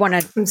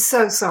want to. I'm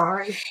so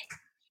sorry.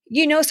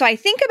 So I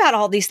think about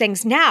all these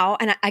things now.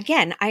 And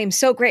again, I am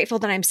so grateful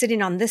that I'm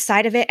sitting on this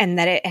side of it, and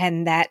that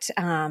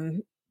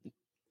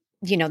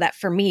that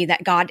for me,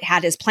 that God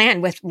had his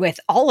plan with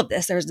all of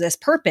this. There's this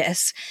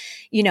purpose,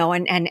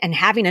 and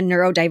having a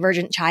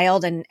neurodivergent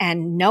child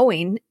and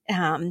knowing,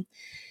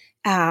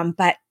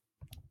 but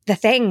the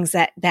things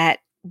that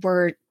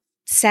were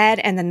said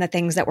and then the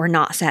things that were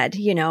not said,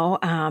 and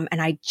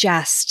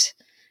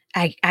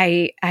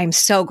I'm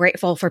so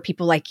grateful for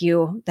people like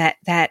you that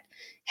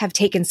have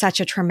taken such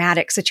a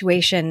traumatic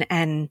situation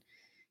and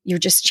you're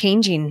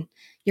changing,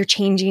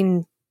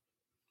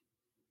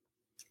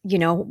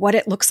 what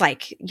it looks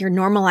like. You're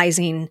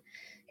normalizing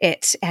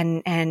it.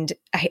 And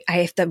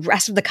if the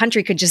rest of the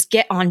country could just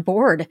get on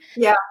board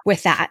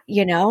with that,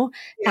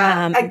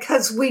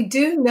 because we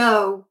do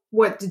know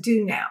what to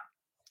do now,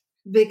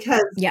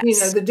 because,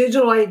 yes. the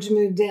digital age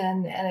moved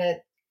in and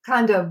it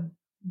kind of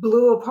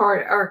blew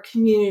apart our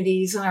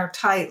communities and our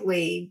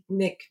tightly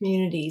knit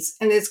communities.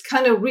 And it's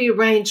kind of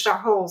rearranged our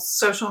whole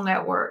social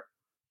network.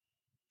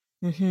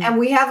 Mm-hmm. And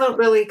we haven't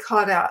really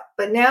caught up,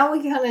 but now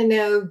we kind of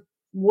know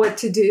what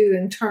to do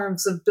in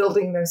terms of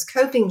building those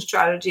coping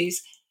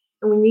strategies.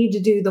 And we need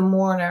to do them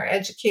more in our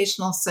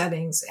educational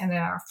settings and in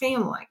our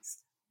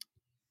families.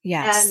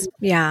 Yes. And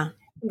yeah.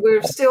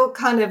 We're still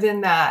kind of in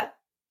that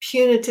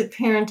punitive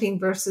parenting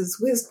versus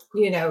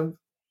wisdom,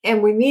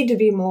 and we need to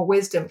be more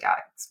wisdom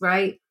guides,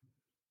 right?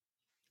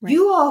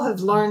 You all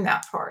have learned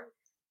that part.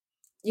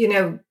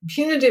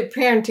 Punitive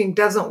parenting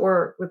doesn't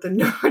work with the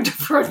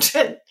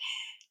neurodivergent,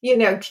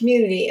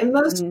 community. And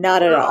most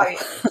not at all.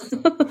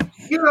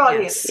 Your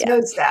audience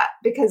knows that,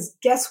 because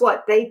guess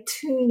what? They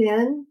tune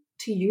in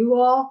to you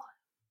all.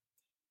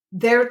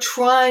 They're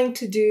trying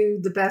to do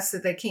the best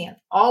that they can.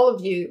 All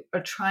of you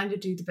are trying to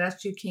do the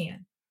best you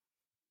can.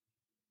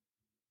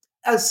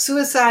 A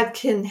suicide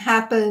can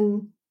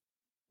happen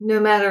no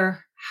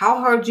matter how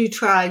hard you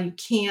try. You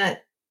can't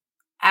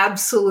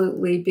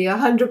absolutely be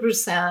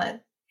 100%.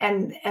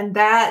 And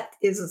that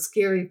is a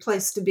scary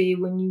place to be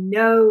when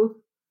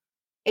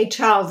a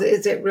child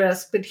is at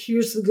risk. But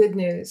here's the good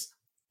news.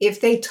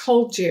 If they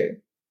told you,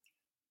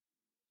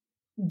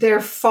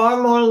 they're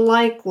far more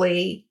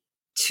likely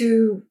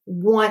to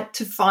want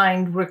to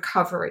find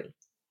recovery.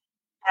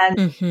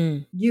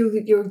 And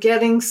you're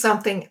getting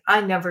something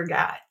I never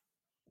got.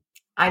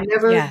 I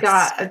never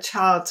got a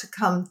child to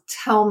come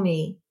tell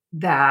me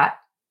that.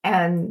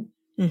 And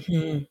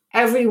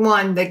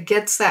everyone that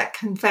gets that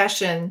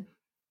confession,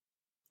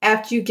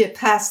 after you get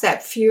past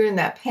that fear and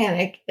that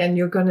panic, and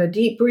you're going to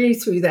deep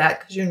breathe through that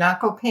because you're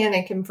not going to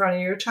panic in front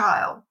of your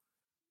child.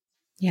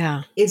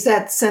 Yeah. Is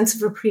that sense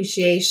of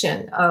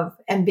appreciation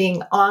and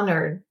being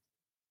honored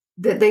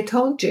that they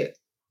told you.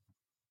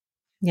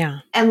 Yeah.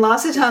 And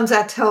lots of times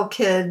I tell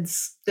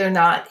kids they're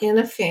not in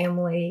a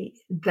family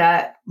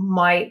that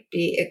might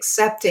be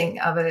accepting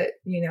of it,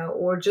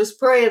 or just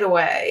pray it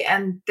away.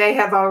 And they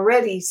have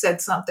already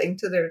said something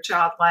to their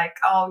child like,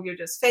 oh, you're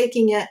just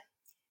faking it.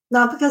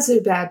 Not because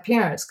they're bad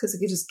parents, because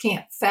they just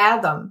can't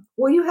fathom,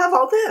 well, you have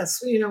all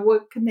this,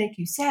 what could make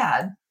you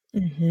sad?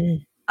 Mm-hmm.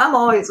 I'm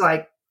always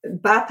like,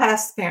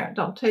 bypass the parent.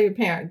 Don't tell your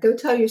parent. Go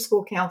tell your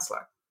school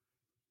counselor.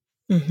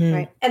 Mm-hmm.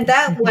 Right. And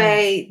that Mm-hmm.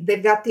 way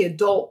they've got the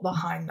adult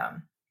behind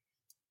them.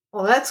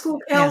 Well, that school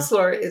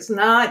counselor is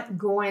not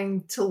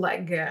going to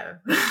let go.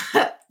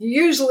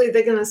 Usually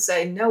they're going to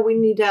say, no, we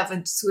need to have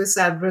a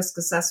suicide risk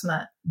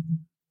assessment.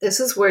 This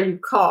is where you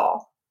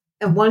call.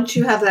 And once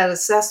you have that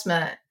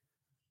assessment,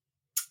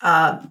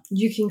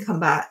 you can come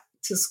back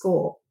to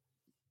school.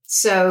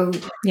 So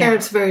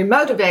parents are very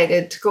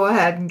motivated to go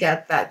ahead and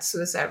get that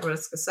suicide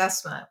risk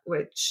assessment,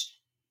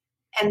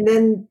 and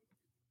then,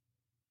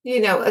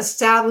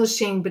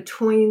 establishing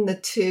between the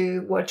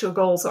two what your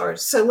goals are.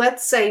 So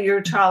let's say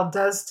your child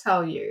does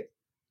tell you,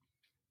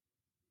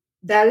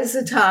 that is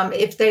the time,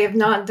 if they have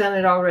not done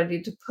it already,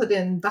 to put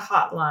in the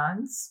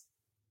hotlines.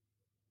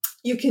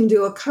 You can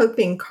do a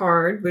coping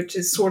card, which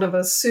is sort of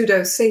a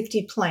pseudo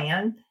safety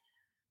plan.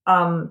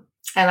 And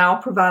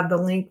I'll provide the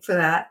link for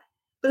that.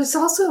 But it's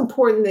also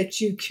important that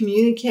you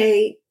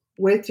communicate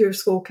with your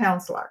school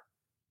counselor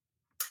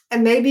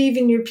and maybe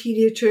even your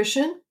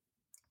pediatrician,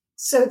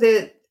 so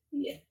that,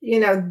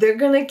 they're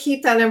going to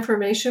keep that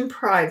information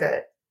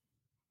private,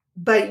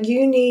 but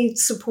you need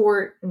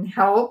support and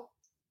help,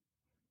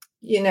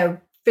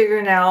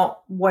 figuring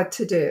out what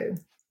to do.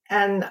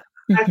 And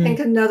I think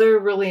another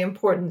really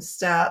important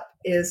step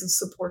is a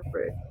support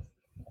group.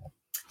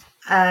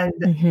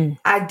 And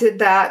I did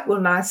that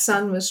when my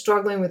son was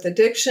struggling with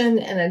addiction,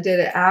 and I did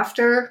it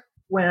after,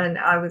 when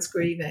I was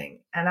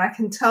grieving. And I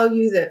can tell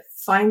you that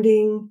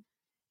finding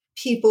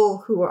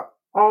people who are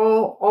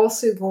all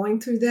also going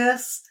through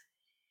this,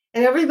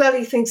 and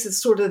everybody thinks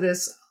it's sort of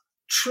this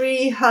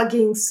tree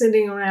hugging,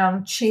 sitting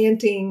around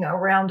chanting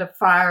around a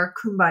fire,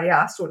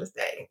 kumbaya sort of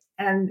thing.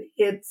 And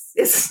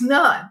it's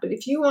not. But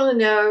if you want to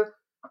know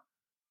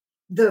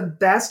the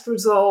best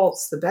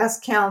results, the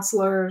best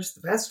counselors,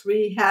 the best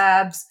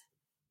rehabs,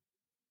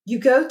 you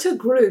go to a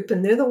group,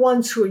 and they're the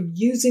ones who are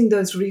using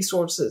those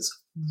resources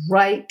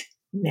right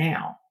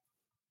now.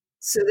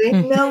 So they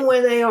know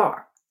where they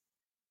are.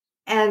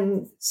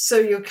 And so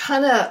you're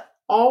kind of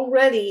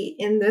already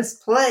in this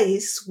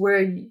place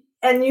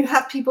and you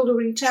have people to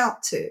reach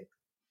out to.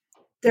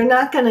 They're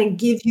not going to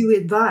give you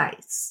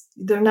advice.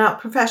 They're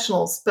not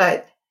professionals,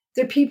 but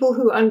they're people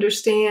who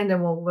understand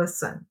and will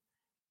listen.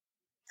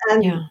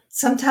 And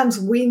sometimes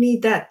we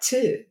need that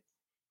too.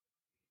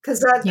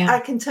 Because I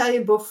can tell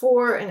you,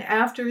 before and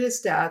after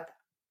his death,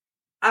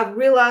 I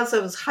realized I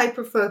was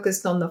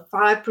hyper-focused on the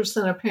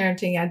 5% of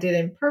parenting I did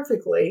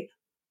imperfectly.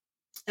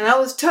 And I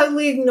was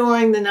totally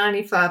ignoring the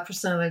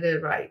 95% I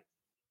did right.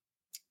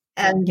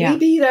 And we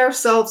beat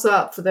ourselves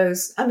up for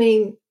those. I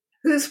mean,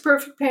 who's a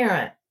perfect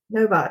parent?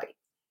 Nobody.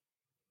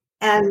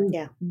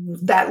 And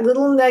that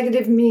little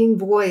negative, mean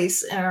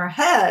voice in our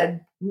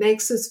head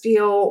makes us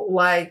feel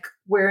like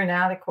we're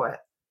inadequate.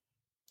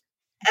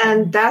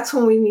 And that's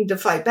when we need to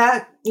fight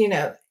back.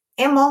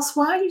 AnneMoss,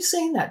 why are you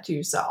saying that to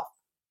yourself?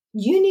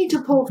 You need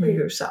to pull for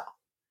yourself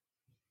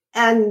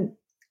and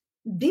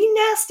be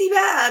nasty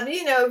bad,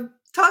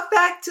 talk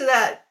back to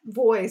that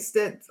voice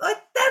that's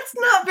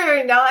not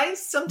very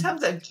nice.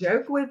 Sometimes I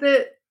joke with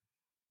it,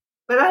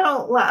 but I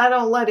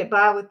don't let it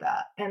buy with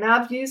that. And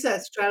I've used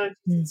that strategy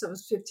since I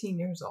was 15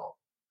 years old.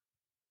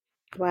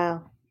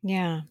 Wow.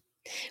 Yeah.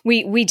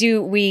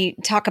 We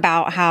talk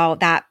about how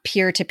that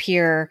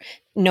peer-to-peer,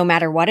 no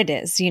matter what it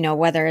is,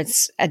 whether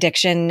it's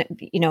addiction,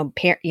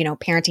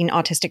 parenting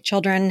autistic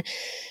children,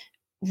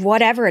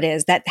 whatever it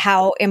is, that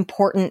how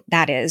important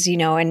that is,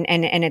 and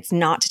it's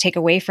not to take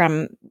away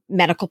from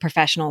medical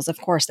professionals.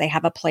 Of course, they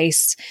have a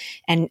place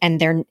and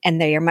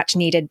they are much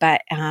needed,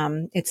 but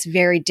it's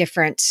very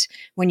different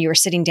when you are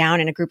sitting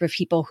down in a group of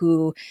people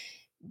who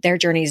their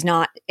journey is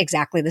not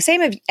exactly the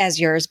same as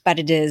yours, but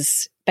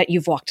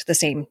you've walked the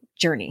same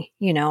journey,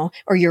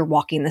 or you're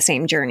walking the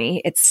same journey.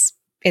 It's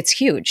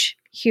huge.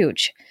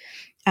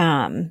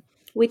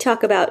 We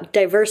talk about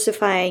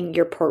diversifying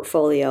your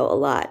portfolio a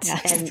lot,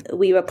 and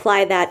we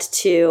apply that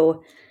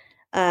to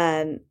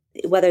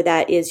whether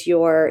that is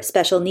your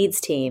special needs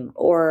team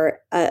or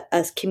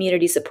a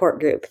community support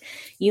group.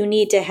 You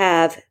need to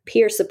have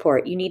peer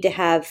support. You need to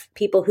have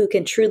people who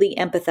can truly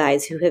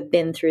empathize, who have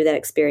been through that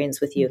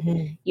experience with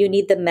you. You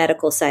need the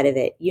medical side of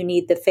it. You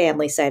need the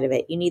family side of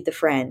it. You need the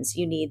friends.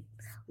 You need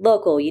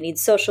local. You need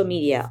social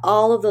media,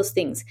 all of those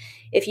things.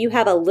 If you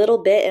have a little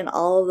bit in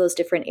all of those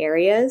different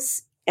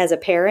areas, as a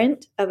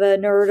parent of a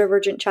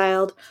neurodivergent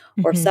child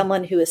or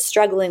someone who is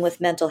struggling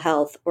with mental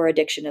health or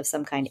addiction of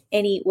some kind,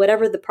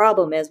 whatever the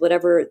problem is,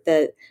 whatever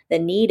the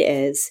need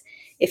is,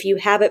 if you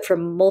have it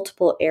from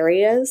multiple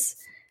areas,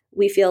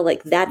 we feel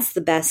like that's the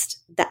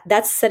best,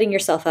 that's setting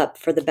yourself up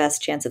for the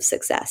best chance of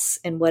success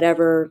in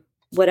whatever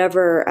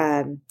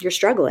you're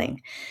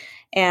struggling.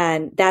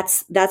 And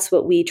that's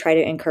what we try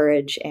to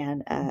encourage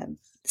and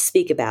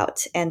speak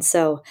about. And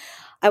so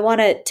I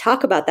want to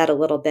talk about that a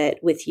little bit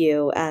with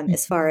you,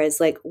 as far as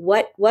like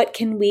what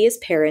can we as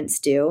parents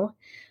do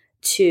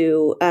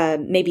to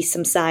maybe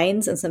some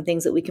signs and some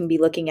things that we can be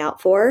looking out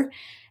for,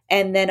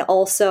 And then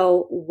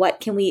also,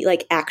 what can we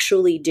like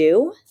actually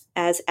do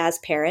as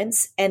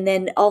parents? And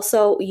then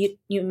also,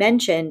 you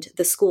mentioned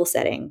the school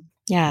setting.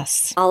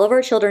 Yes. All of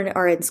our children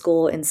are in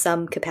school in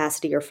some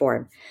capacity or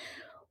form.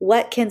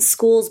 What can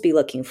schools be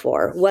looking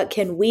for? What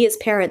can we as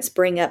parents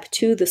bring up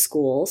to the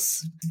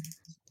schools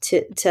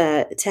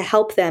to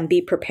help them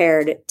be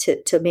prepared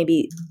to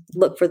maybe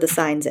look for the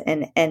signs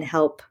and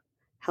help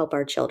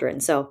our children?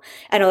 So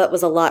I know that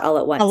was a lot all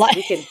at once.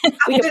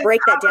 We can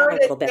break that down a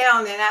little bit.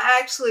 And I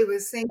actually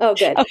was thinking, oh,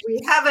 good.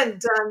 We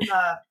haven't done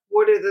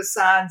what are the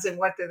signs and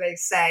what do they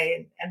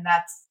say, and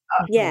that's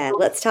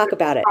let's talk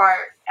about it.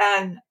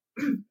 And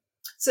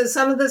so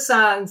some of the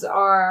signs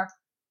are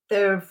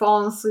they're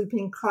falling asleep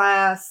in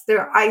class,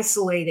 they're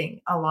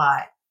isolating a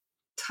lot.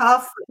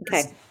 Tough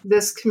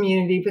this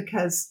community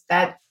because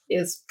that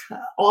is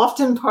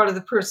often part of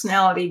the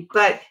personality,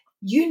 but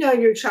you know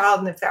your child,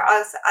 and if they're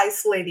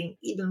isolating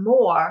even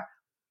more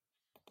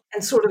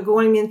and sort of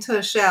going into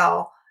a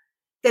shell,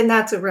 then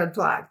that's a red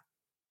flag.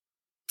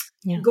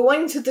 Yeah.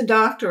 Going to the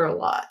doctor a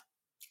lot,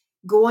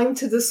 going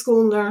to the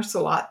school nurse a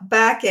lot,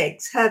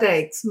 backaches,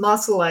 headaches,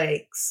 muscle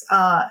aches,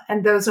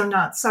 and those are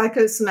not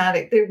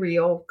psychosomatic, they're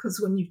real, because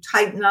when you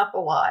tighten up a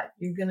lot,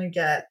 you're going to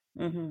get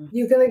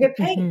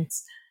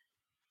pains.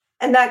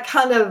 And that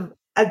kind of,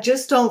 I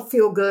just don't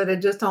feel good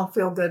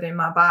in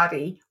my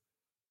body.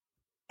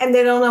 And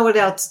they don't know what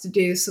else to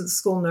do, so the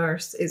school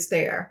nurse is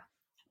there.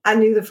 I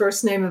knew the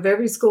first name of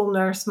every school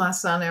nurse my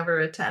son ever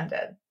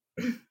attended.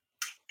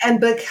 And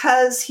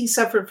because he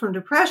suffered from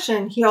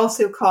depression, he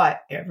also caught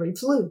every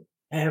flu,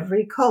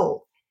 every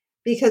cold,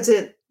 because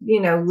it,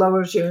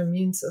 lowers your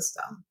immune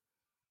system.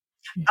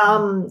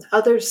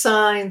 Other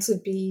signs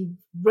would be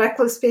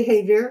reckless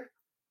behavior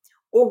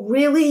or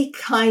really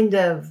kind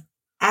of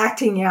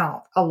acting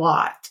out a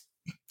lot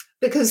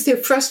because they're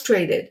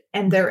frustrated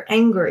and they're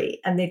angry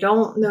and they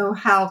don't know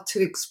how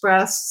to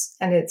express,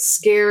 and it's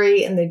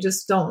scary and they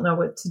just don't know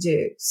what to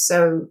do.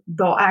 So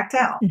they'll act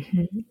out,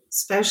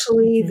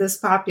 especially this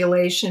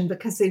population,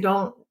 because they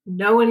don't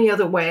know any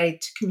other way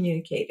to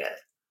communicate it.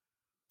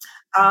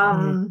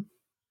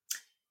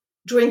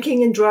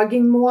 Drinking and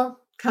drugging more,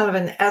 kind of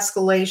an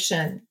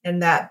escalation in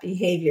that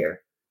behavior.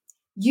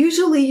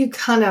 Usually you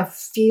kind of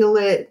feel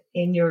it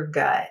in your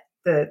gut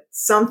that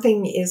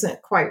something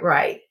isn't quite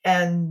right.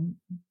 And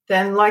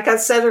then, like I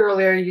said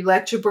earlier, you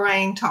let your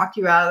brain talk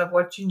you out of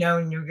what you know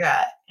in your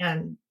gut,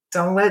 and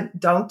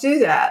don't do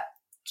that.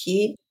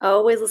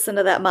 Always listen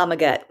to that mama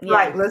gut. Yeah.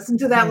 Right. Listen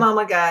to that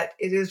mama gut.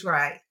 It is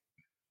right.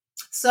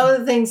 Some of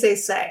the things they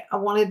say: I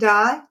want to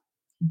die.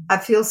 I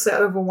feel so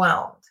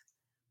overwhelmed.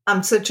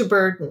 I'm such a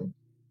burden.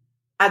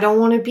 I don't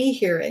want to be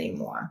here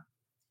anymore.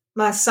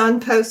 My son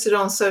posted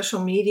on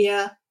social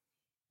media,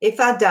 if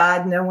I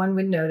died, no one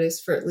would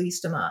notice for at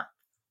least a month.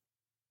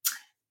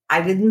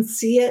 I didn't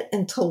see it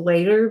until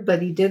later,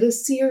 but he did a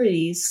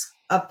series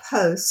of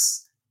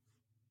posts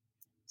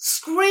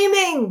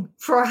screaming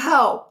for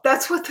help.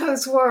 That's what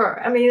those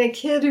were. I mean, a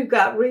kid who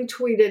got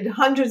retweeted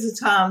hundreds of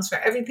times for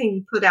everything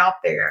he put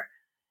out there.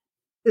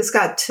 This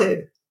got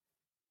 2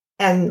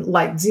 and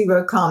like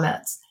 0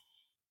 comments.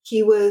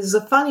 He was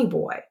a funny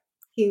boy.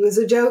 He was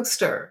a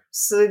jokester.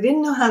 So they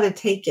didn't know how to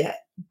take it,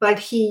 but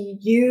he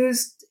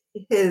used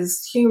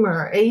his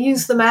humor. He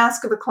used the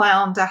mask of a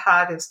clown to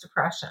hide his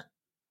depression.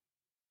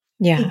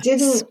 Yeah. He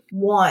didn't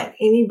want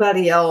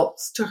anybody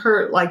else to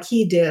hurt like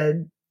he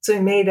did, so he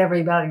made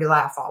everybody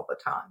laugh all the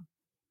time.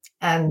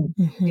 And,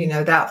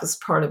 that was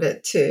part of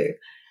it too.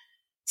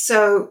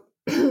 So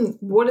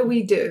what do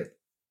we do?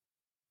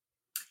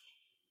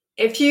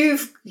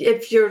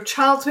 If your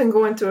child's been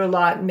going through a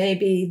lot,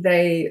 maybe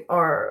they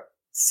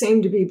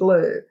seem to be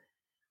blue.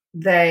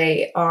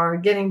 They are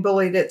getting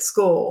bullied at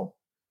school.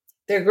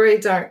 Their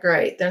grades aren't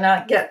great. They're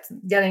not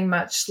getting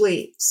much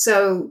sleep.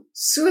 So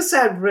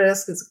suicide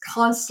risk is a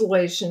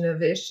constellation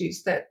of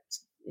issues that,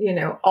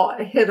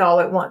 hit all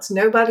at once.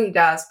 Nobody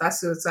dies by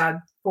suicide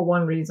for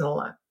one reason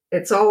alone.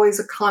 It's always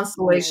a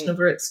constellation of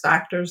risk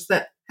factors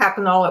that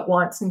happen all at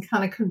once and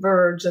kind of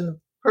converge. And the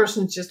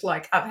person's just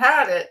like, I've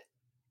had it.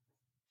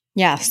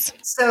 Yes.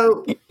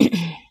 So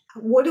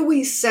what do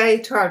we say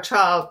to our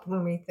child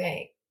when we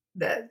think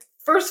that,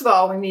 first of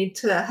all, we need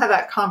to have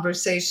that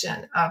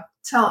conversation of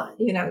telling,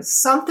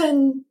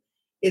 something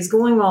is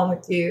going on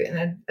with you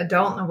and I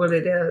don't know what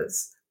it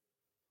is,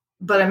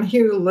 but I'm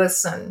here to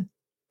listen,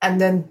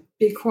 and then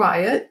be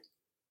quiet,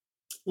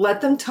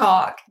 let them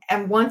talk.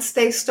 And once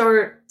they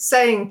start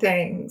saying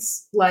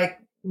things like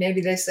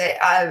maybe they say,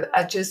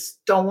 I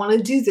just don't want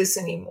to do this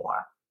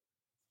anymore.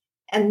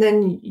 And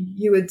then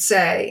you would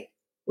say,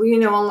 well,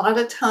 a lot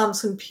of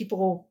times when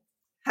people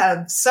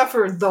have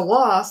suffered the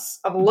loss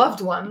of a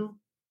loved one,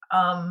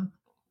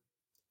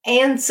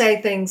 and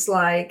say things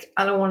like,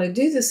 I don't want to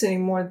do this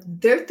anymore,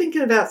 they're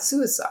thinking about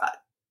suicide.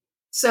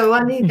 So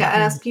I need to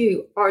ask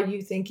you, are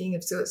you thinking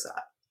of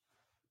suicide?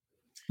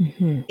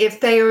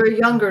 If they are a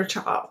younger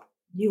child,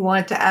 you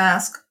want to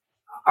ask,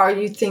 are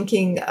you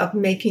thinking of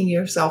making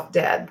yourself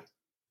dead?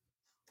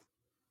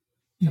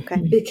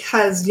 Okay.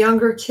 Because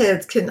younger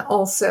kids can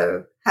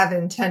also have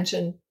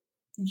intention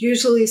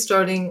usually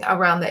starting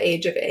around the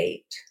age of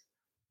 8.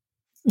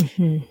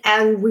 Mm-hmm.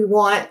 And we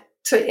want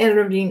to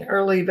intervene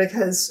early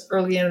because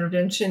early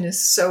intervention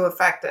is so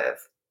effective.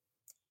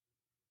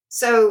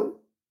 So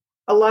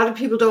a lot of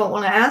people don't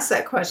want to ask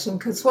that question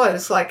because what?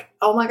 It's like,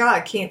 oh my God,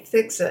 I can't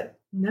fix it.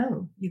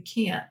 No, you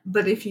can't.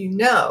 But if you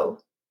know,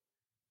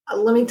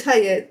 let me tell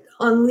you, it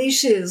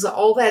unleashes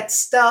all that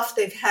stuff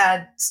they've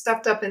had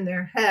stuffed up in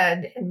their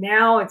head, and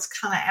now it's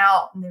kind of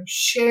out and they're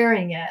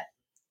sharing it.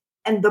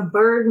 And the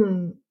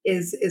burden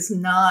is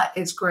not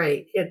as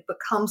great. It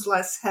becomes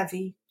less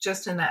heavy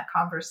just in that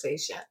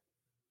conversation.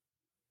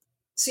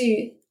 So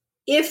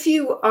if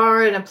you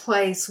are in a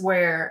place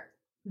where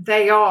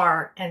they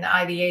are in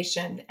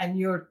ideation and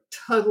you're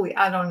totally,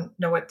 I don't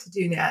know what to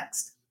do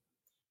next,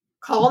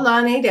 call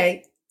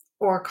 988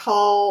 or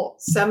call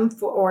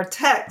or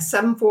text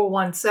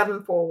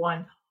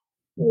 741-741,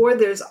 or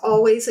there's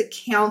always a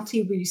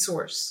county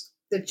resource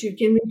that you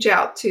can reach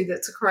out to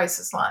that's a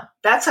crisis line.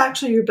 That's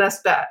actually your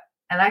best bet.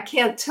 And I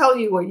can't tell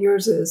you what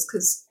yours is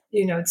because,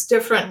 it's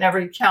different in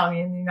every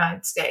county in the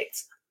United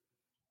States.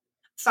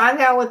 Find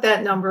out what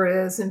that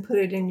number is and put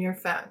it in your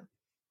phone.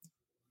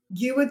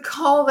 You would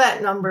call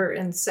that number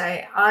and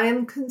say, I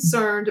am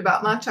concerned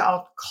about my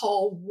child.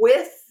 Call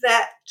with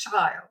that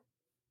child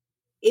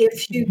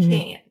if you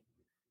can,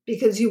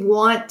 because you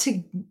want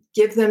to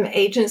give them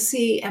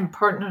agency and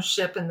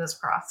partnership in this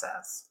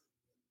process.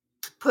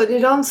 Put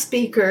it on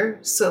speaker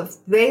so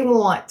if they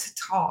want to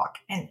talk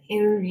and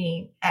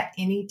intervene at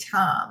any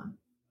time,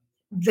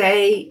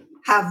 they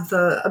have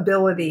the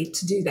ability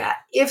to do that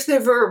if they're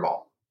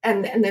verbal.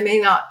 And they may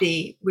not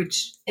be,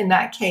 which in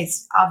that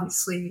case,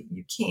 obviously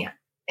you can't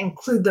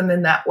include them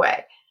in that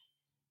way.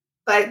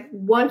 But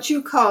once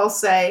you call,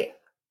 say,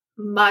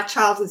 my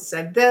child has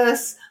said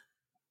this,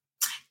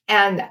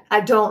 and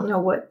I don't know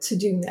what to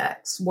do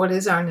next. What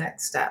is our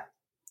next step?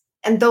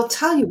 And they'll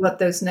tell you what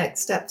those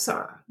next steps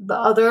are. The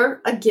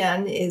other,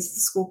 again, is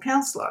the school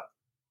counselor.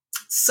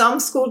 Some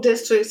school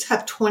districts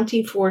have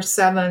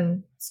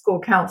 24/7 school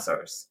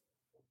counselors.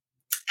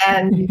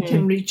 And you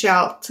can reach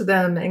out to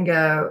them and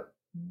go,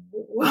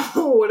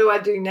 what do I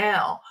do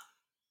now?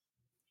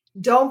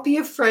 Don't be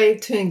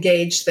afraid to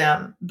engage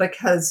them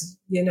because,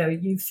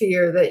 you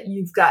fear that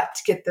you've got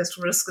to get this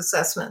risk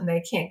assessment and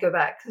they can't go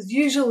back. Because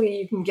usually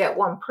you can get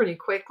one pretty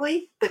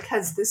quickly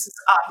because this is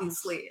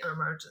obviously an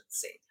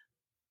emergency.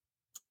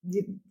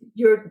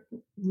 You're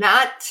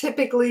not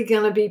typically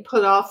going to be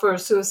put off for a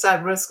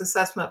suicide risk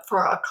assessment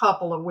for a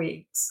couple of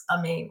weeks. I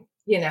mean,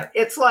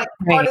 it's like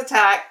heart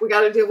attack. We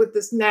got to deal with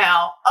this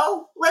now.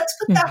 Oh, let's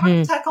put that heart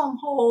attack on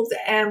hold.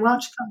 And why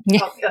don't you come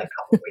help me in a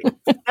couple of weeks?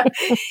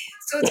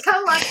 So it's kind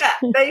of like that.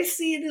 They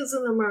see it as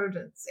an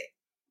emergency.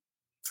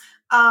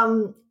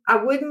 I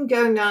wouldn't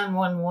go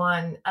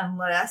 911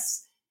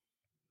 unless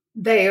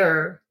they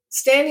are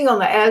standing on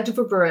the edge of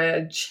a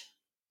bridge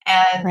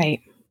and,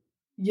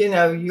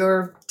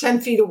 you're 10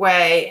 feet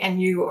away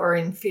and you are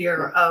in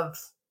fear of,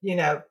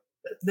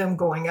 them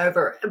going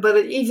over.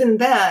 But even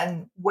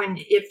then,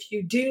 if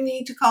you do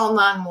need to call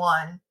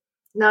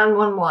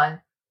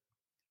 911,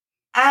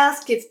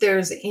 ask if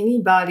there's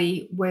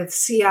anybody with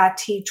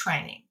CIT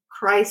training,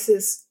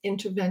 crisis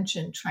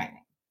intervention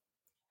training,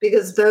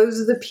 because those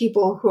are the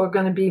people who are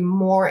going to be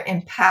more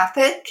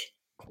empathic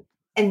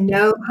and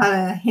know how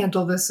to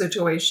handle the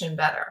situation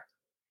better.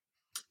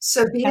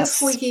 So be a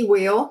squeaky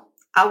wheel.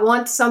 I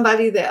want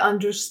somebody that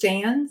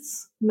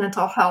understands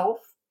mental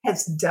health,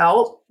 has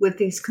dealt with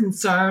these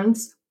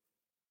concerns.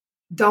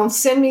 Don't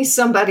send me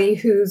somebody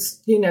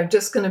who's,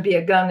 just going to be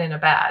a gun and a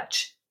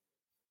badge.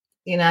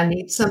 I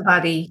need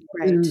somebody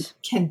who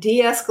can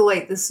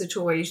de-escalate the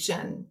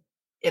situation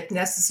if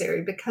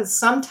necessary, because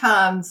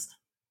sometimes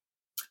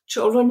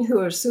children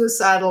who are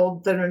suicidal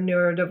that are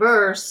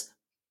neurodiverse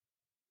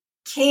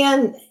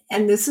can,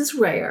 and this is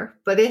rare,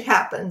 but it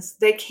happens,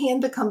 they can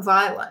become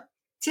violent.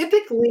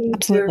 Typically,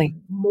 they're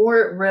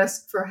more at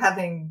risk for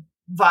having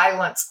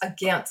violence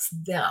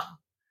against them.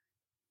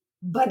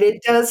 But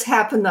it does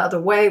happen the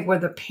other way where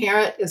the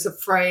parent is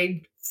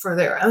afraid for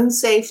their own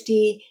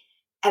safety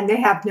and they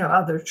have no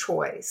other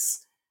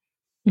choice.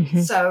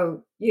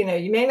 So, you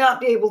may not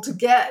be able to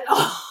get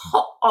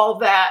all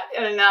that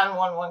in a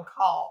 911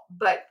 call,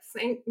 but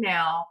think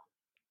now,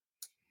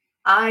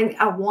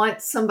 I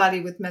want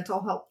somebody with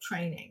mental health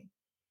training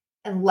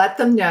and let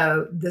them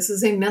know this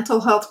is a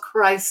mental health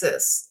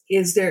crisis.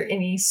 Is there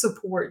any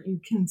support you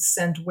can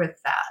send with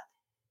that?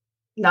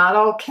 Not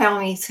all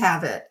counties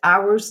have it.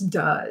 Ours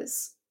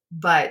does.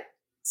 But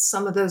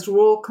some of those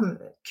rural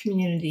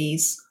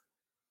communities,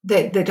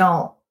 they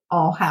don't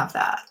all have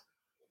that.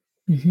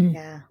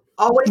 Yeah.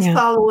 Always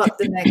follow up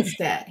the next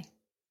day.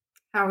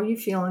 How are you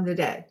feeling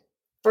today?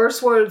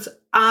 First words,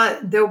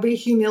 they'll be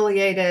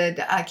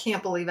humiliated. I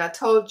can't believe I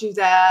told you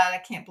that. I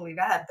can't believe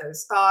I had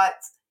those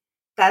thoughts.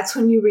 That's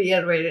when you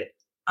reiterate it.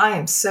 I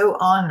am so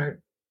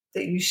honored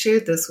that you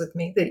shared this with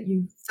me, that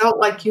you felt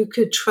like you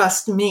could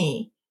trust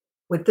me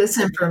with this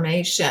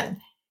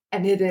information.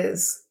 And it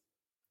is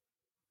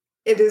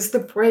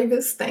the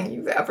bravest thing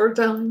you've ever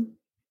done.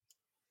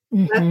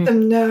 Let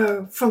them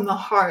know from the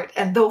heart,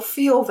 and they'll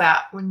feel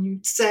that when you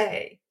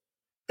say,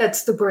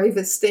 that's the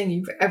bravest thing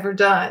you've ever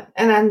done.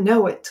 And I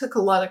know it took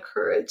a lot of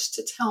courage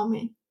to tell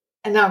me.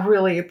 And I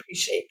really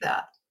appreciate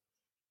that.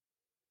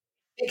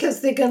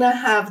 Because they're going to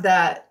have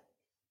that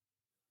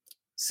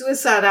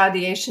suicide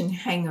ideation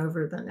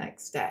hangover the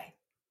next day.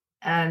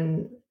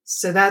 And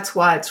so that's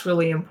why it's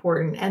really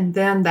important. And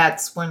then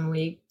that's when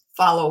we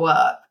follow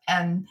up.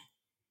 And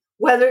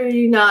whether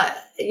you're not,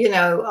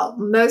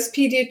 most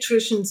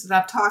pediatricians that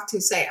I've talked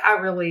to say, I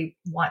really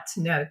want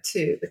to know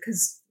too,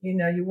 because,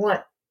 you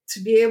want to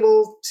be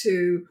able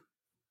to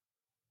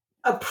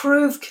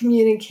approve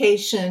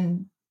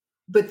communication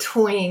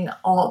between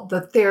all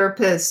the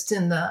therapist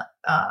and the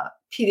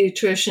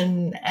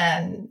pediatrician,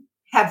 and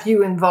have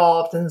you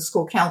involved in the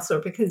school counselor,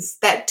 because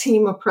that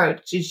team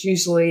approach is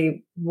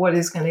usually what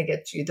is going to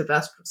get you the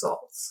best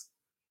results.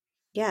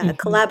 Yeah, a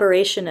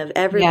collaboration of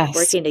everyone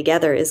working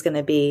together is going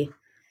to be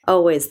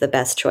always the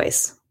best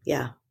choice.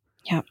 Yeah.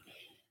 Yeah.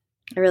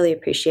 I really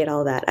appreciate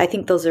all that. I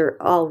think those are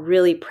all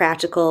really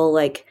practical,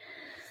 like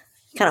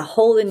kind of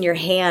hold in your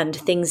hand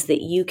things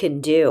that you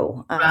can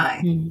do.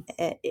 Right.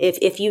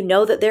 If you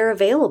know that they're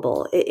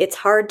available, it's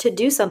hard to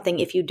do something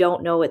if you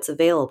don't know it's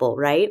available,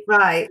 right?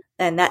 Right.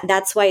 And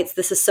that's why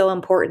this is so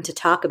important to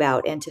talk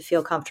about and to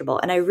feel comfortable.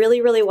 And I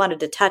really, really wanted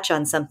to touch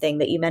on something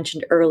that you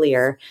mentioned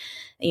earlier.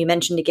 And you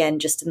mentioned again,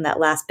 just in that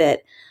last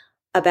bit,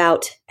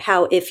 about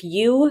how if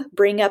you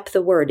bring up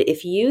the word,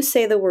 if you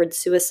say the word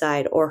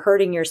suicide or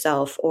hurting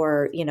yourself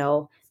or,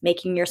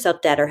 making yourself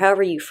dead or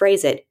however you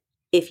phrase it,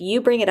 if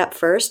you bring it up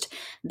first,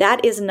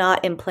 that is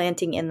not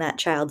implanting in that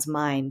child's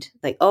mind,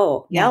 like,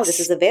 oh, now this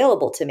is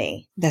available to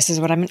me. This is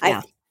what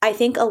I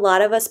think a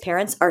lot of us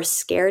parents are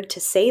scared to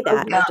say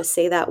that or to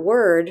say that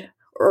word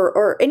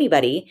or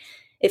anybody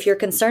if you're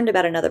concerned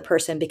about another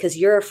person, because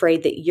you're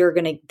afraid that you're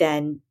going to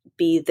then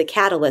be the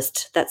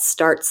catalyst that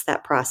starts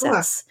that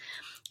process. Sure.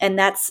 And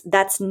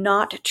that's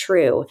not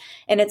true.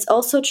 And it's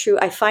also true.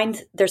 I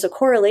find there's a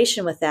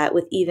correlation with that,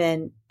 with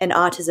even an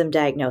autism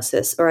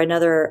diagnosis or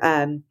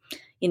another,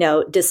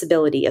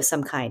 disability of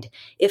some kind.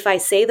 If I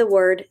say the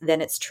word, then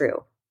it's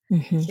true.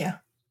 Mm-hmm. Yeah.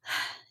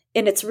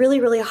 And it's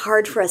really, really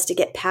hard for us to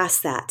get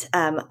past that.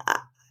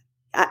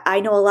 I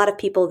know a lot of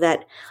people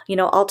that,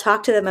 I'll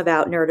talk to them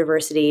about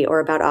neurodiversity or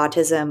about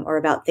autism or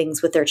about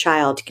things with their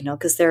child,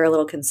 because they're a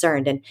little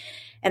concerned.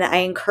 And I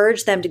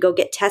encourage them to go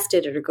get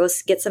tested or go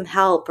get some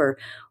help or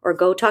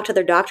go talk to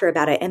their doctor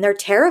about it. And they're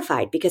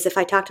terrified because if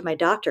I talk to my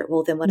doctor,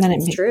 well, then what if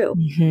it's true?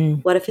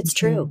 Mm-hmm. What if it's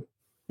true?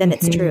 Then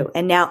it's true.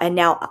 And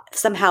now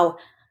somehow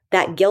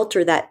that guilt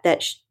or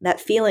that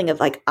feeling of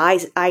like,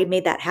 I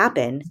made that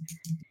happen.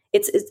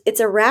 It's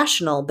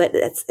irrational, but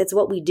it's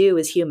what we do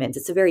as humans.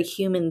 It's a very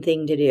human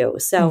thing to do.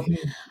 So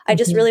I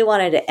just really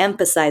wanted to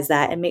emphasize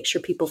that and make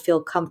sure people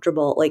feel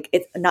comfortable, like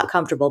it's not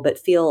comfortable, but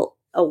feel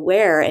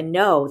aware and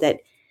know that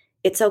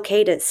it's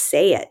okay to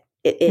say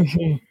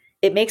it.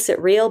 It makes it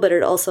real, but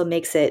it also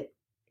makes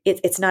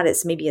it's not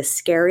as maybe as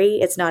scary.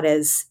 It's not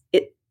as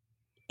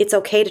it's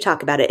okay to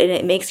talk about it. And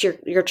it makes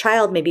your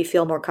child maybe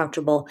feel more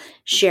comfortable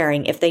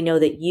sharing if they know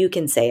that you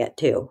can say it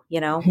too,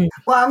 Well,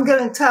 I'm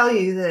going to tell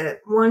you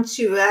that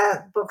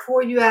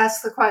before you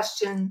ask the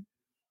question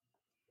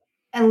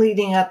and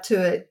leading up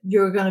to it,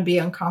 you're going to be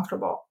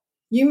uncomfortable.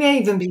 You may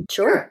even be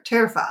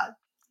terrified.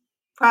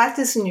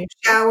 Practice in your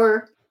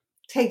shower,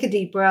 take a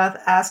deep breath,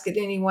 ask it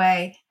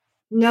anyway.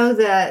 Know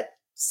that,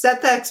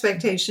 set the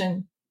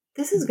expectation,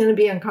 this is going to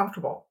be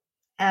uncomfortable.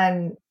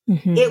 And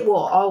it will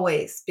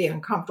always be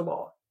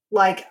uncomfortable.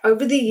 Like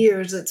over the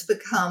years, it's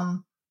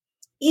become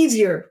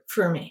easier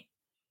for me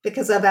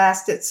because I've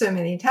asked it so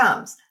many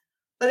times,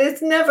 but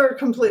it's never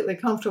completely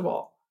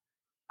comfortable.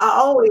 I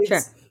always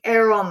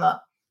err on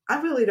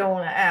I really don't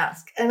want to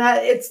ask. And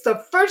it's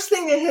the first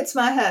thing that hits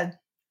my head.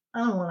 I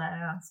don't want to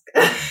ask,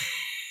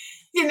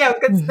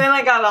 because then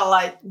I got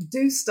to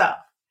do stuff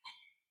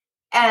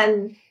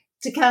and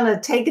to kind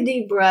of take a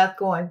deep breath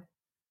going,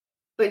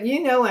 but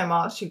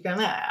AnneMoss, you're going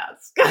to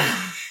ask.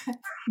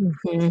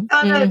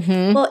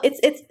 Well,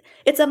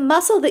 it's a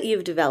muscle that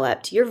you've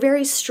developed. You're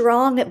very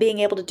strong at being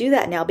able to do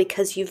that now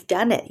because you've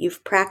done it.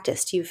 You've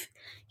practiced.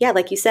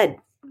 Like you said,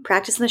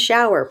 practice in the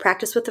shower,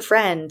 practice with a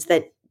friend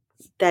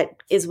that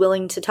is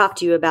willing to talk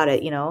to you about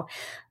it,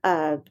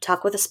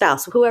 talk with a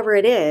spouse, whoever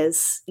it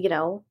is,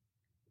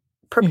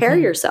 prepare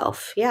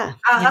yourself. Yeah.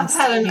 I've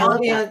had an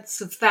audience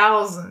of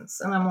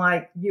thousands and I'm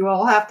like, you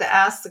all have to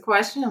ask the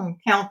question. I'm going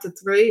to count to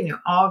 3 and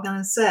you're all going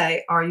to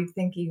say, are you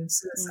thinking of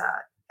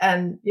suicide?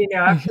 And,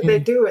 after they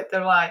do it,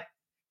 they're like,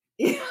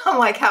 I'm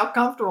like, how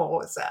comfortable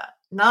was that?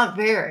 Not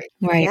very.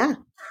 Right. Yeah.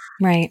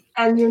 Right.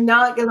 And you're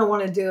not going to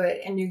want to do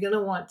it. And you're going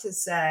to want to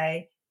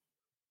say,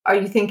 are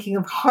you thinking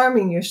of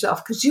harming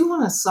yourself? Because you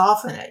want to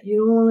soften it.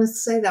 You don't want to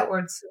say that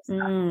word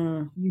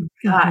suicide. You've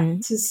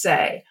got to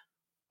say,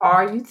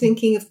 are you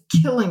thinking of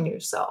killing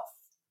yourself?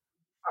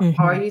 Or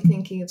are you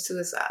thinking of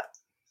suicide?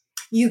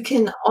 You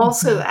can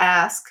also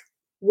ask,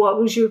 what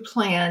was your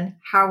plan?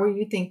 How were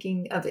you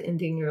thinking of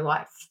ending your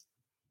life?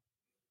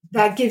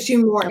 That gives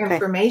you more Okay.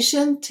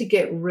 information to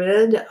get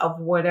rid of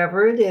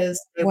whatever it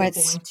is they were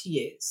What's going to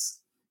use.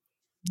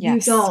 You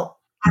yes. don't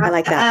I have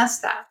like to that.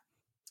 ask that,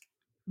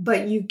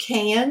 but you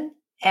can.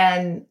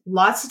 And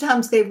lots of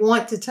times they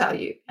want to tell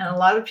you. And a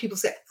lot of people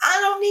say, I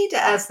don't need to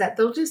ask that.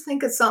 They'll just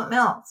think of something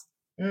else.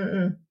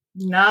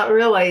 Not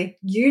really.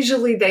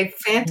 Usually they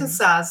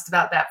fantasized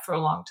about that for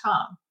a long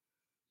time.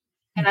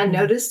 And I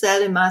noticed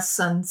that in my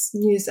son's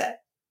music.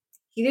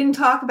 He didn't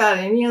talk about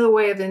any other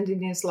way of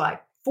ending his life.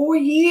 For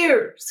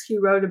years, he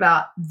wrote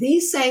about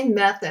the same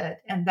method,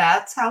 and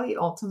that's how he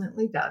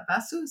ultimately died by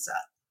suicide.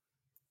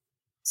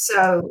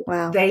 So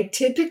Wow. they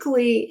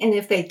typically, and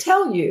if they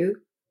tell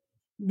you,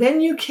 then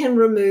you can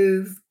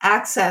remove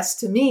access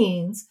to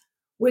means,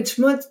 which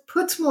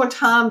puts more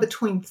time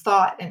between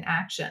thought and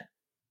action.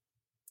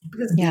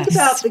 Because think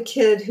about the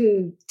kid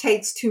who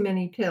takes too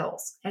many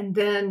pills and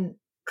then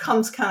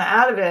comes kind of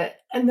out of it,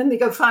 and then they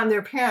go find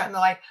their parent and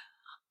they're like,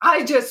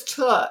 I just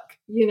took,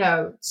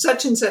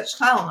 such and such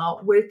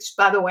Tylenol, which,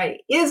 by the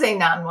way, is a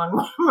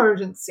 911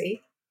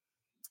 emergency.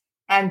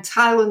 And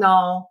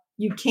Tylenol,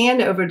 you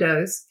can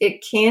overdose.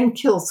 It can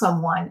kill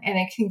someone, and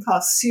it can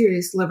cause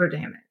serious liver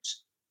damage.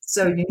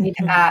 So you need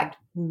to act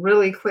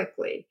really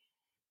quickly.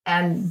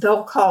 And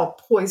they'll call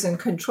poison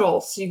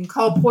control. So you can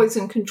call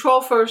poison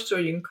control first,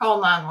 or you can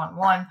call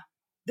 911.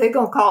 They're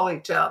going to call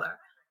each other.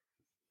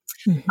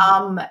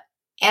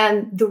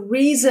 And the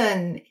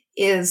reason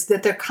is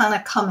that they're kind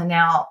of coming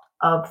out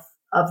of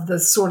the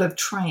sort of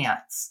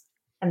trance,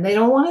 and they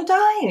don't want to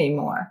die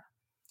anymore.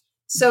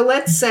 So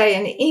let's say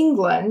in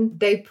England,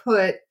 they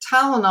put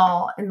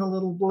Tylenol in the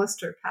little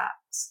blister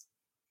packs.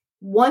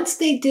 Once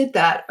they did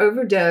that,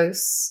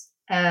 overdose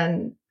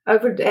and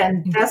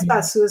death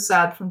by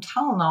suicide from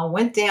Tylenol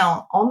went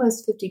down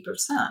almost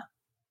 50%.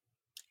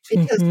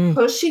 Because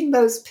pushing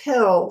those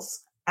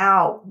pills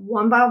out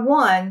one by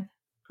one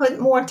put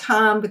more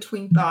time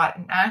between thought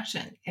and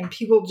action. And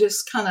people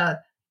just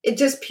it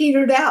just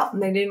petered out,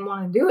 and they didn't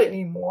want to do it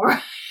anymore,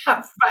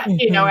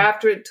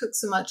 after it took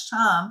so much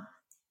time.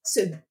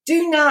 So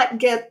do not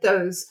get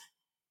those,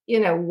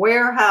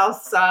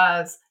 warehouse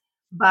size.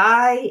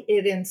 Buy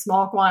it in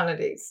small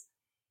quantities.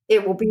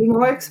 It will be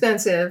more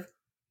expensive,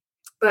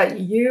 but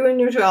you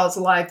and your child's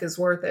life is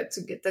worth it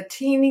to get the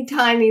teeny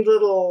tiny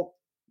little.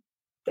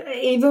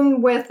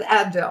 Even with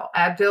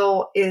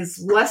Advil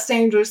is less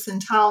dangerous than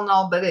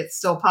Tylenol, but it's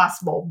still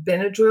possible.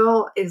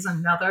 Benadryl is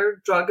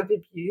another drug of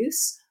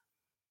abuse.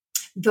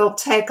 They'll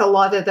take a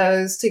lot of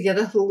those to get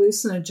a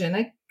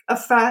hallucinogenic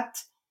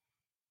effect.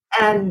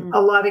 And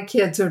a lot of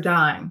kids are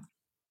dying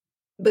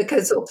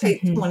because they'll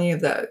take 20 of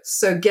those.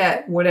 So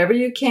get whatever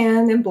you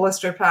can in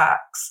blister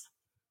packs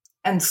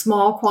and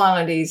small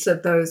quantities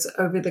of those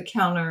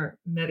over-the-counter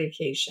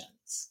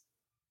medications.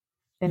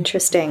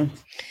 Interesting.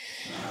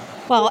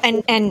 Well,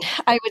 and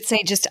I would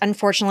say just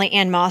unfortunately,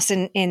 AnneMoss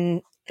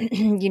in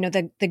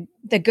the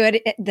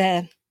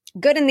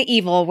good and the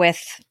evil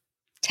with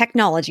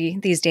technology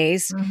these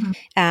days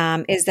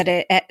is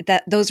that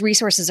that those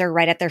resources are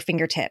right at their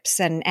fingertips,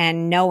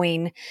 and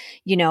knowing,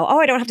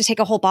 I don't have to take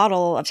a whole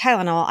bottle of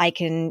Tylenol. I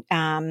can,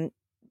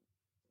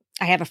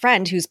 I have a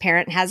friend whose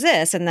parent has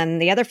this, and then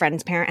the other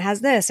friend's parent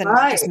has this, and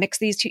just mix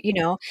these two,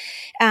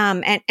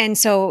 and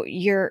so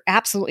you're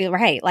absolutely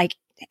right. Like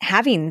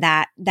having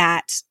that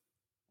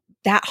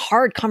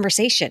hard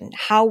conversation.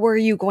 How were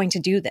you going to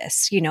do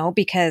this?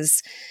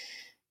 Because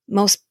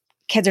most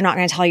kids are not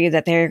going to tell you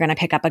that they're going to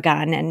pick up a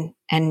gun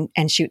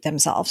and shoot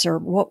themselves or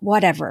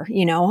whatever,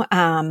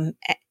 And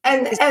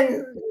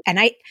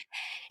I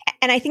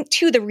think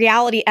too, the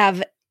reality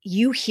of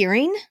you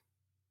hearing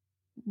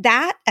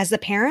that as the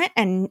parent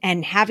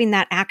and having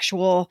that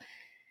actual,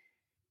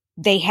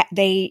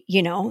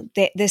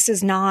 this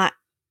is not,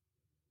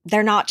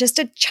 they're not just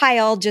a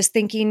child just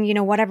thinking,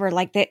 whatever,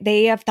 like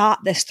they have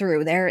thought this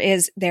through. There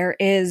is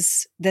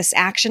this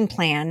action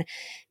plan.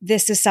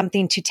 This is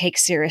something to take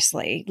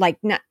seriously. Like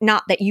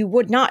not that you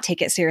would not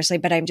take it seriously,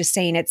 but I'm just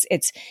saying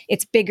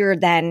it's bigger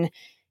than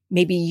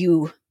maybe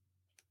you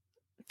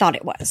thought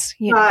it was.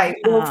 Right.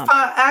 Well,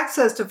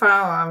 access to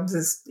firearms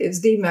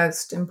is the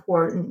most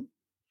important,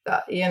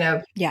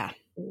 Yeah.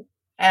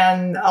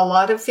 And a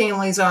lot of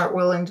families aren't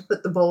willing to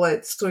put the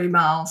bullets 3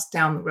 miles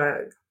down the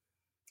road.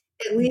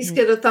 At least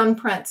get a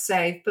thumbprint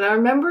safe. But I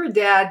remember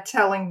Dad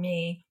telling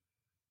me,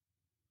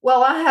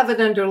 well, I have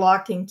it under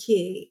lock and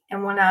key.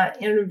 And when I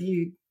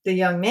interviewed the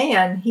young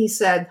man, he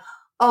said,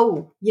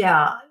 oh,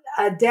 yeah,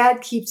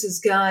 Dad keeps his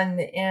gun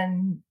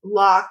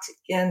locked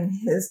in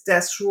his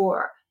desk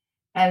drawer.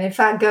 And if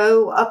I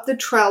go up the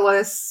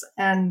trellis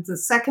and the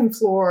second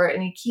floor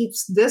and he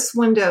keeps this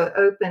window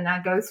open,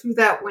 I go through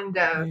that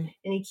window and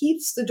he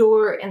keeps the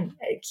door and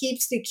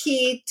keeps the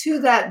key to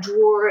that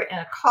drawer in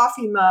a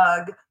coffee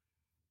mug.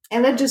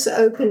 And I just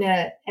opened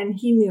it, and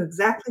he knew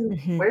exactly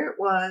where it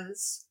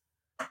was,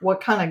 what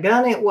kind of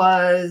gun it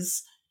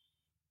was.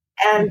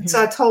 And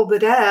so I told the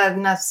dad,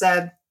 and I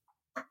said,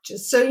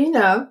 just so you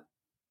know,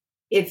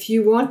 if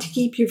you want to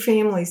keep your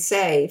family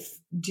safe,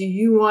 do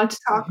you want to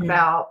talk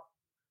about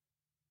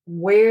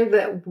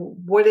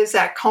what is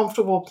that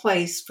comfortable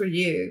place for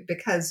you,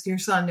 because your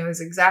son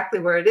knows exactly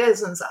where it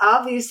is and has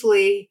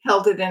obviously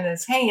held it in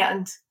his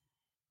hand,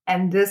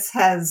 and this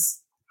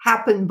has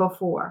happened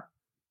before.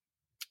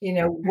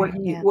 What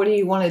do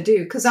you want to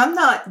do? Because I'm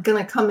not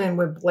going to come in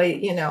with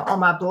on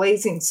my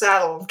blazing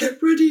saddle,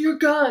 get rid of your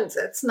guns.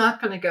 That's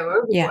not going to go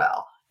over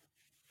well.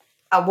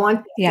 I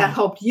want to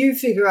help you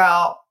figure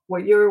out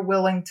what you're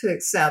willing to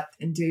accept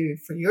and do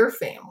for your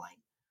family.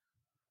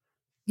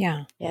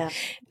 Yeah.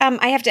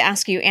 I have to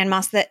ask you,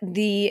 AnneMoss, that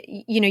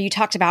you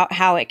talked about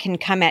how it can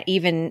come at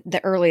even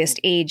the earliest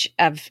age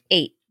of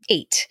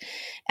eight.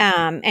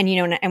 And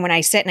when I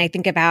sit and I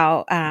think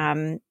about,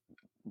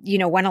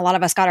 when a lot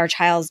of us got our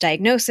child's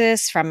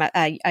diagnosis from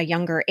a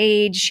younger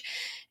age,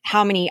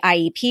 how many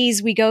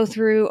IEPs we go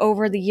through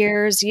over the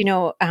years,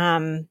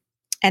 and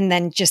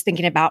then just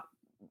thinking about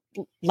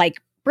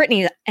like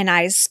Brittany and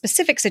I's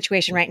specific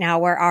situation right now,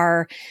 where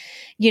our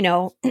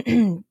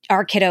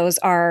kiddos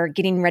are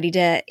getting ready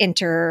to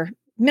enter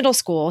middle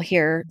school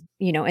here,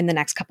 in the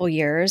next couple of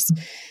years.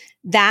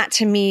 That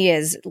to me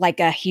is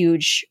like a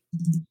huge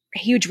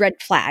red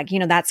flag.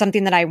 That's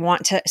something that I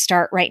want to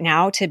start right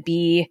now to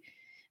be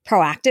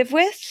proactive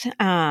with,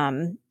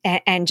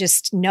 and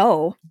just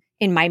know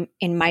in my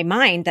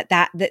mind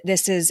that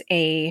this is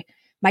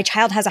my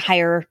child has a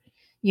higher,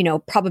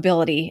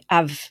 probability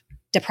of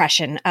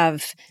depression,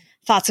 of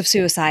thoughts of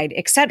suicide,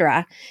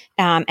 etc.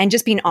 And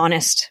just being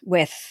honest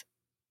with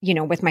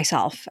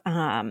myself.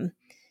 How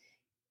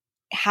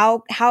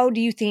do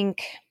you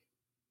think,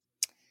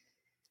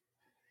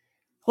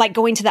 like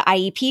going to the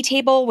IEP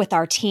table with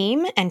our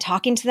team and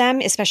talking to them,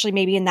 especially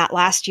maybe in that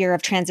last year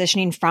of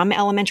transitioning from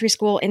elementary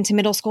school into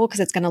middle school, because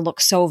it's going to look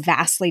so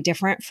vastly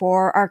different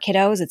for our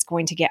kiddos. It's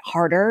going to get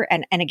harder.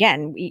 And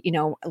again,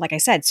 like I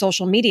said,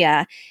 social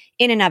media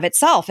in and of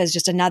itself is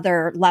just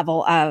another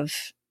level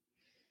of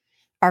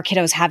our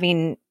kiddos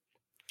having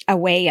a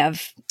way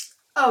of.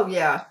 Oh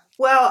yeah.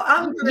 Well,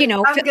 I'm going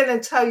to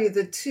tell you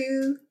the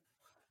two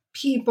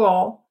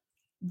people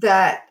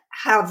that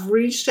have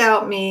reached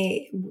out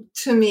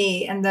to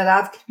me and that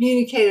I've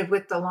communicated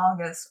with the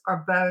longest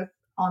are both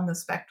on the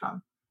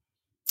spectrum.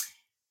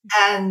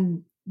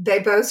 And they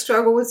both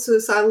struggle with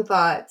suicidal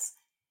thoughts.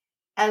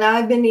 And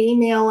I've been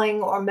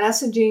emailing or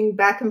messaging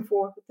back and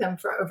forth with them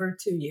for over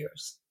 2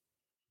 years.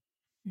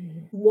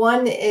 Mm-hmm.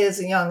 One is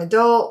a young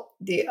adult,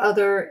 the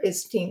other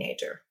is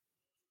teenager.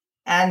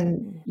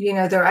 And,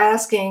 they're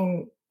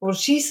asking, well,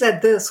 she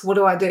said this, what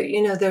do I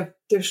do?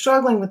 They're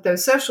struggling with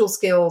those social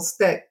skills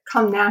that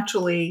come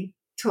naturally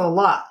to a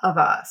lot of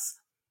us.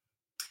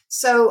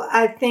 So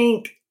I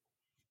think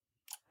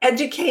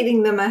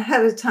educating them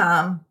ahead of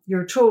time,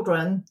 your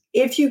children,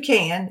 if you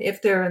can,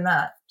 if they're in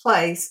that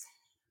place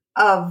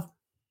of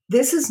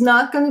this is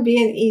not going to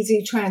be an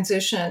easy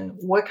transition.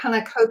 What kind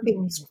of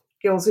coping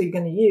skills are you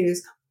going to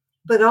use?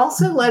 But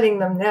also letting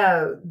them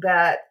know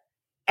that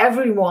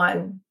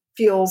everyone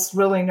feels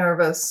really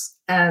nervous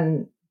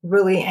and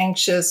really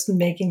anxious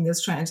making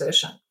this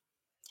transition.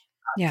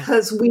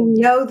 Because we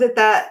know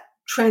that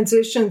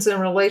transitions and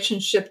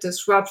relationship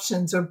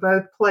disruptions are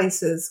both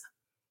places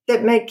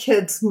that make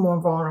kids more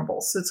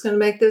vulnerable. So it's going to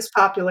make this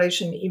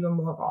population even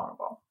more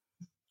vulnerable.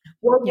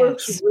 What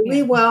works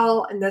really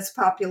well in this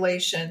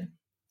population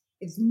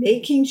is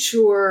making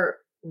sure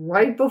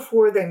right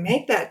before they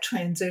make that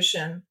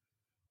transition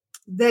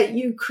that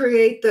you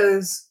create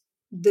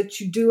that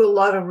you do a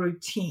lot of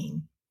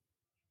routine.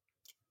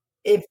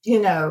 If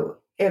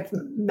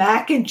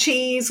mac and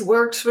cheese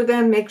works for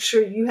them, make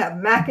sure you have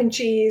mac and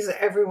cheese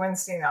every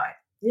Wednesday night.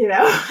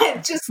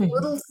 Just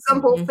little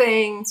simple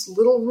things,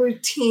 little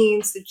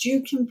routines that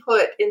you can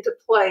put into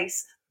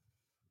place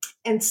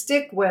and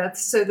stick with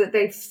so that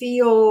they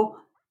feel,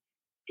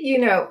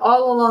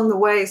 all along the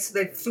way, so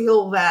they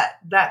feel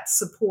that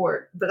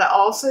support. But I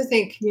also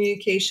think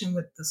communication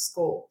with the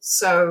school.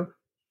 So,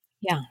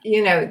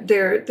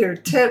 there are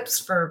tips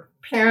for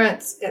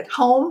parents at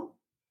home.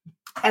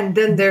 And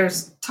then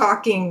there's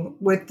talking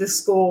with the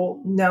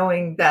school,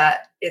 knowing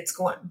that it's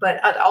going, but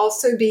I'd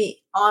also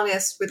be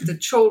honest with the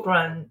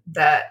children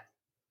that,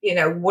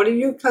 what are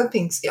your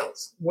coping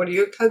skills? What are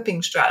your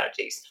coping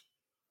strategies?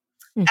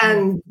 Mm-hmm.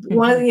 And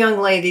one of the young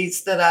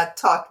ladies that I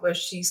talked with,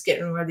 she's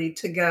getting ready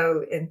to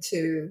go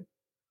into,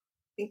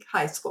 I think,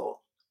 high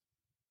school.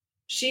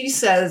 She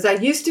says, I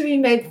used to be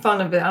made fun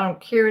of it. I don't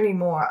care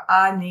anymore.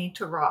 I need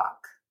to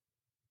rock.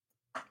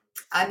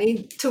 I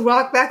need to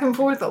rock back and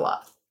forth a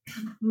lot.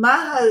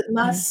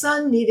 My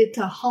son needed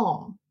to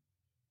hum,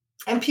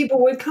 and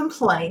people would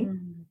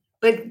complain,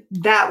 but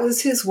that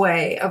was his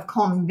way of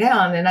calming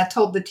down. And I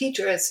told the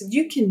teacher, I said,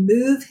 you can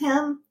move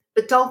him,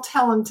 but don't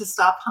tell him to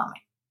stop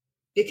humming,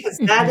 because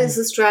that is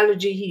the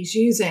strategy he's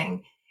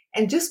using.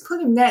 And just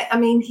put him next. I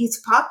mean, he's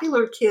a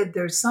popular kid.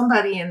 There's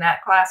somebody in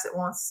that class that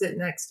wants to sit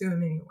next to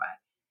him anyway.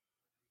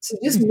 So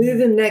just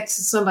move him next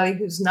to somebody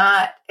who's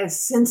not as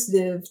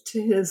sensitive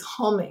to his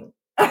humming.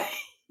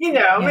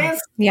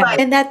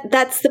 And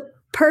that's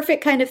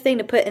perfect kind of thing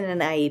to put in an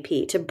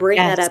IEP, to bring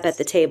that up at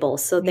the table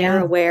so they're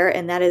aware,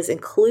 and that is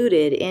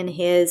included in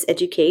his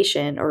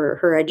education or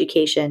her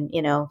education,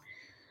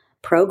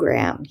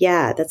 program.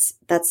 Yeah, that's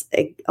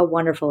a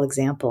wonderful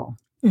example.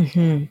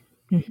 Mm-hmm.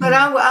 Mm-hmm. But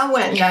I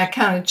went and I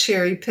kind of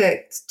cherry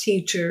picked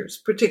teachers,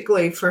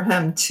 particularly for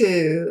him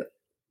too,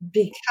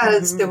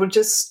 because there were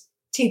just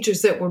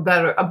teachers that were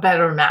a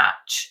better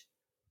match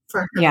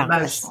for him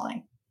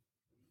emotionally.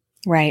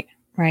 Right.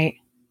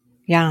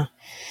 Yeah.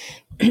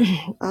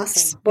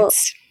 Awesome. Well,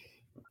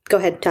 go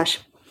ahead, Tosh.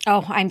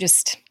 Oh, I'm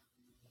just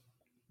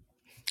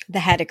the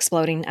head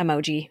exploding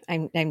emoji.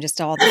 I'm just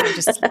I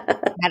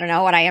don't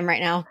know what I am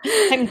right now.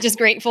 I'm just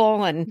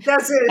grateful. And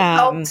does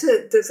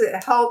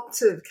it help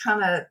to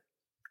kind of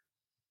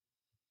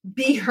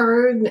be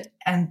heard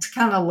and to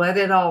kind of let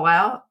it all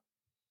out?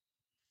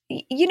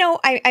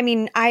 I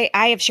mean, I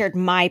have shared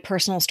my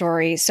personal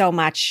story so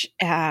much.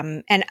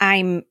 And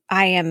I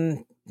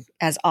am,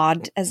 as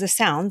odd as this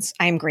sounds,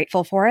 I'm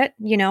grateful for it.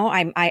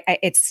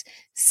 It's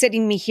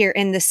sitting me here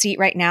in the seat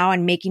right now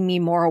and making me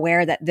more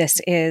aware that this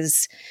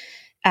is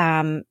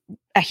a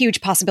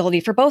huge possibility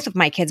for both of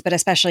my kids, but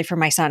especially for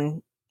my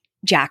son,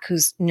 Jack,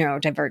 who's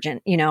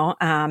neurodivergent,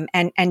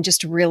 and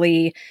just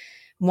really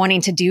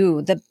wanting to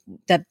do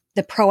the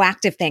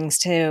proactive things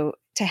to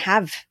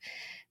have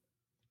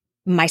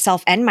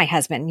myself and my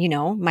husband,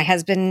 my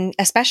husband,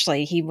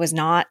 especially, he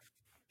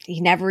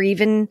never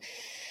even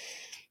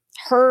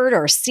heard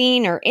or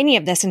seen or any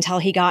of this until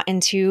he got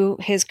into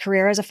his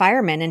career as a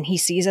fireman, and he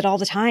sees it all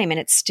the time, and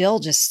it's still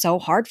just so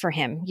hard for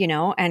him,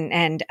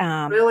 and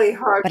really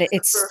hard. But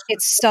it's so,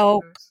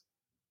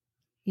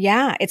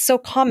 it's so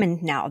common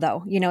now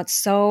though, it's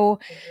so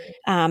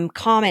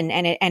common,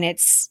 and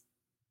it's,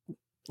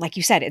 like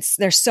you said,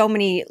 there's so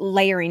many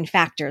layering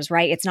factors,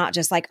 right? It's not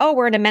just like, oh,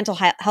 we're in a mental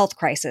health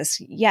crisis.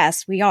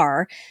 Yes, we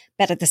are.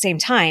 But at the same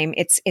time,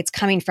 it's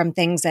coming from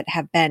things that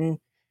have been,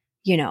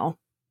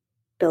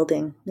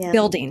 building,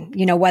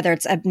 whether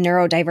it's a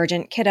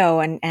neurodivergent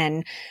kiddo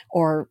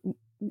or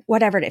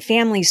whatever,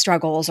 family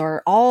struggles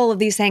or all of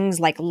these things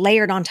like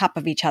layered on top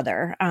of each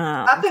other.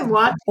 I've been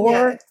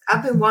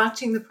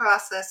watching the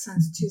process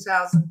since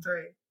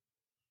 2003.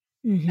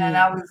 Mm-hmm, and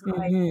I was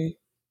like,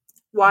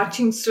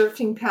 watching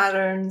surfing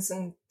patterns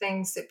and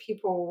things that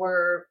people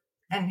were,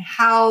 and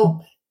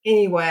how,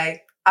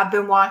 anyway, I've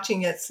been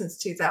watching it since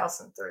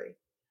 2003.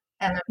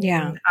 And I've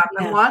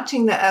been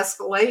watching the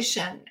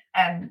escalation,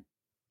 and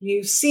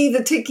you see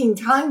the ticking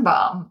time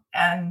bomb.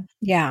 And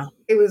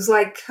it was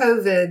like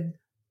COVID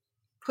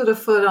put a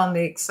foot on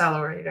the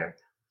accelerator.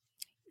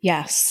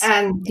 Yes.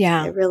 And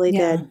it really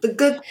did. The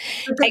good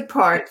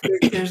part,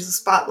 there's a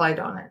spotlight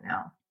on it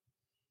now.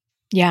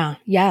 Yeah.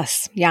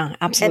 Yes. Yeah,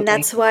 absolutely.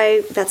 And that's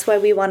why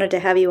we wanted to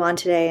have you on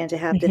today and to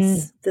have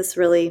this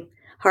really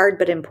hard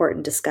but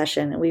important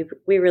discussion. And we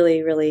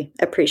really, really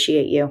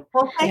appreciate you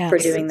for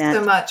doing that. Thanks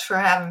so much for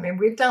having me.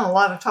 We've done a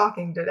lot of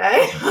talking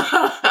today.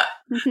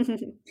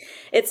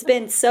 It's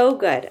been so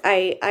good.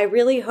 I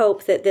really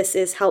hope that this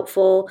is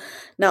helpful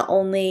not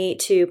only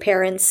to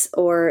parents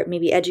or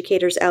maybe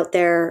educators out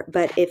there,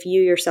 but if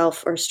you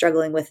yourself are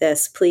struggling with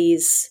this,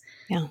 please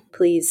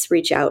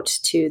reach out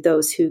to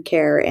those who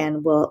care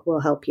and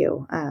will help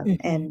you,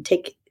 and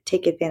take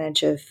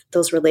advantage of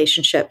those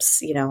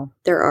relationships.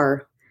 There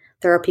are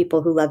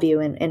people who love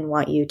you and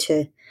want you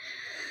to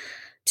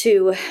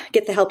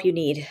get the help you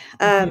need.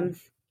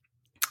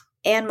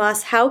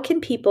 AnneMoss, how can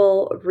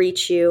people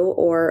reach you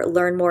or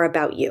learn more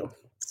about you?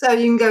 So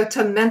you can go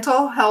to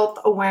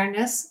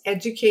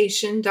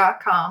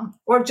mentalhealthawarenesseducation.com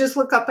or just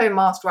look up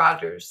AnneMoss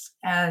Rogers.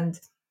 And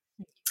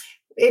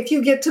if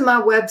you get to my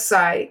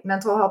website,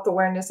 Mental Health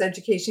Awareness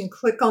Education,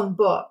 click on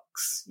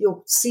books.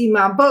 You'll see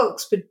my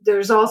books, but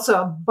there's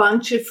also a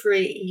bunch of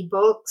free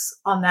ebooks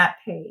on that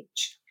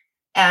page.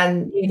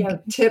 And,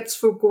 tips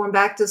for going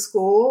back to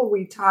school,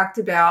 we talked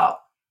about.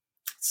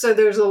 So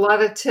there's a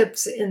lot of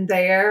tips in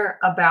there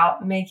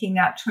about making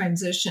that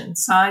transition.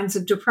 Signs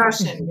of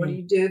depression. What do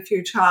you do if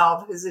your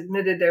child has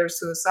admitted they're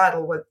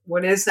suicidal?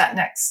 What is that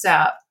next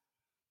step?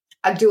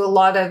 I do a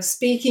lot of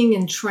speaking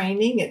and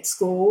training at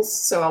schools.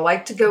 So I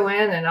like to go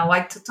in and I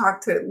like to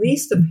talk to at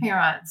least the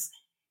parents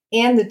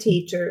and the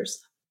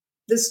teachers.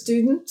 The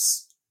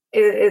students,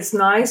 it's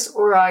nice,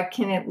 or I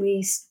can at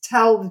least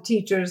tell the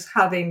teachers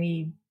how they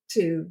need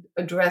to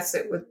address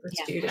it with the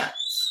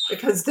students,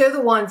 because they're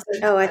the ones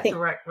that have a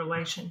direct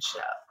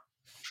relationship.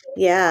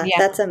 Yeah,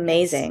 that's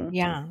amazing.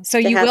 Yeah. So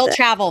you will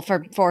travel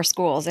for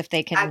schools if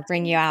they can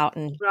bring you out.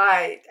 And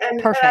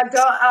perfect.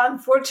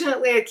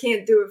 Unfortunately, I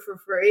can't do it for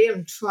free.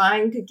 I'm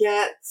trying to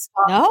get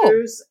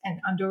sponsors and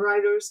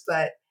underwriters,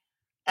 but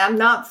I'm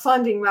not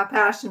funding my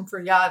passion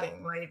for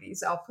yachting,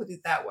 ladies. I'll put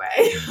it that way.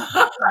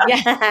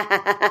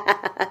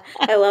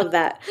 I love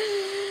that.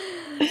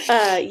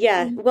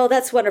 Well,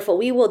 that's wonderful.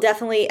 We will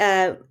definitely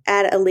add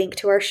a link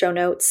to our show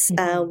notes.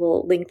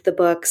 We'll link the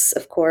books,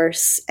 of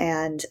course,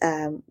 and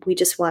we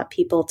just want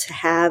people to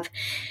have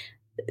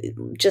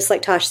just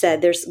like Tosh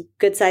said, there's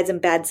good sides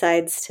and bad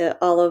sides to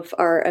all of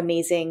our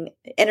amazing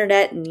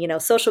internet and,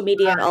 social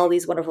media and all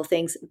these wonderful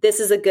things. This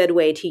is a good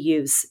way to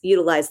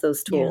utilize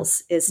those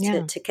tools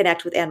to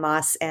connect with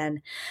AnneMoss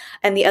and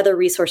the other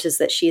resources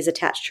that she's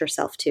attached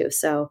herself to.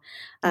 So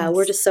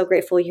we're just so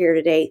grateful you're here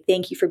today.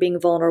 Thank you for being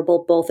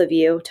vulnerable, both of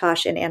you,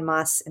 Tosh and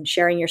AnneMoss, and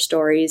sharing your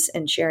stories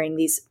and sharing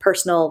these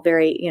personal,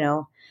 very,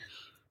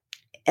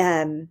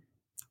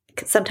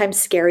 sometimes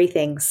scary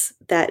things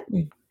that,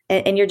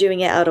 and you're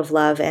doing it out of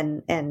love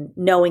and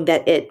knowing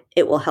that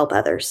it will help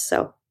others.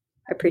 So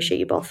I appreciate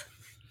you both.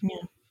 Yeah.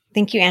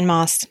 Thank you,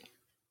 AnneMoss.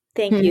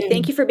 Thank you.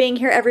 Thank you for being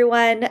here,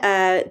 everyone.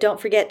 Don't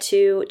forget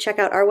to check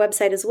out our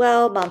website as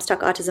well,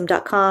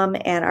 momstalkautism.com,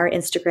 and our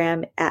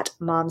Instagram at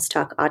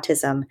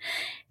momstalkautism.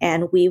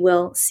 And we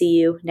will see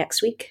you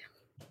next week.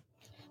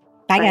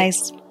 Bye,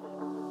 guys.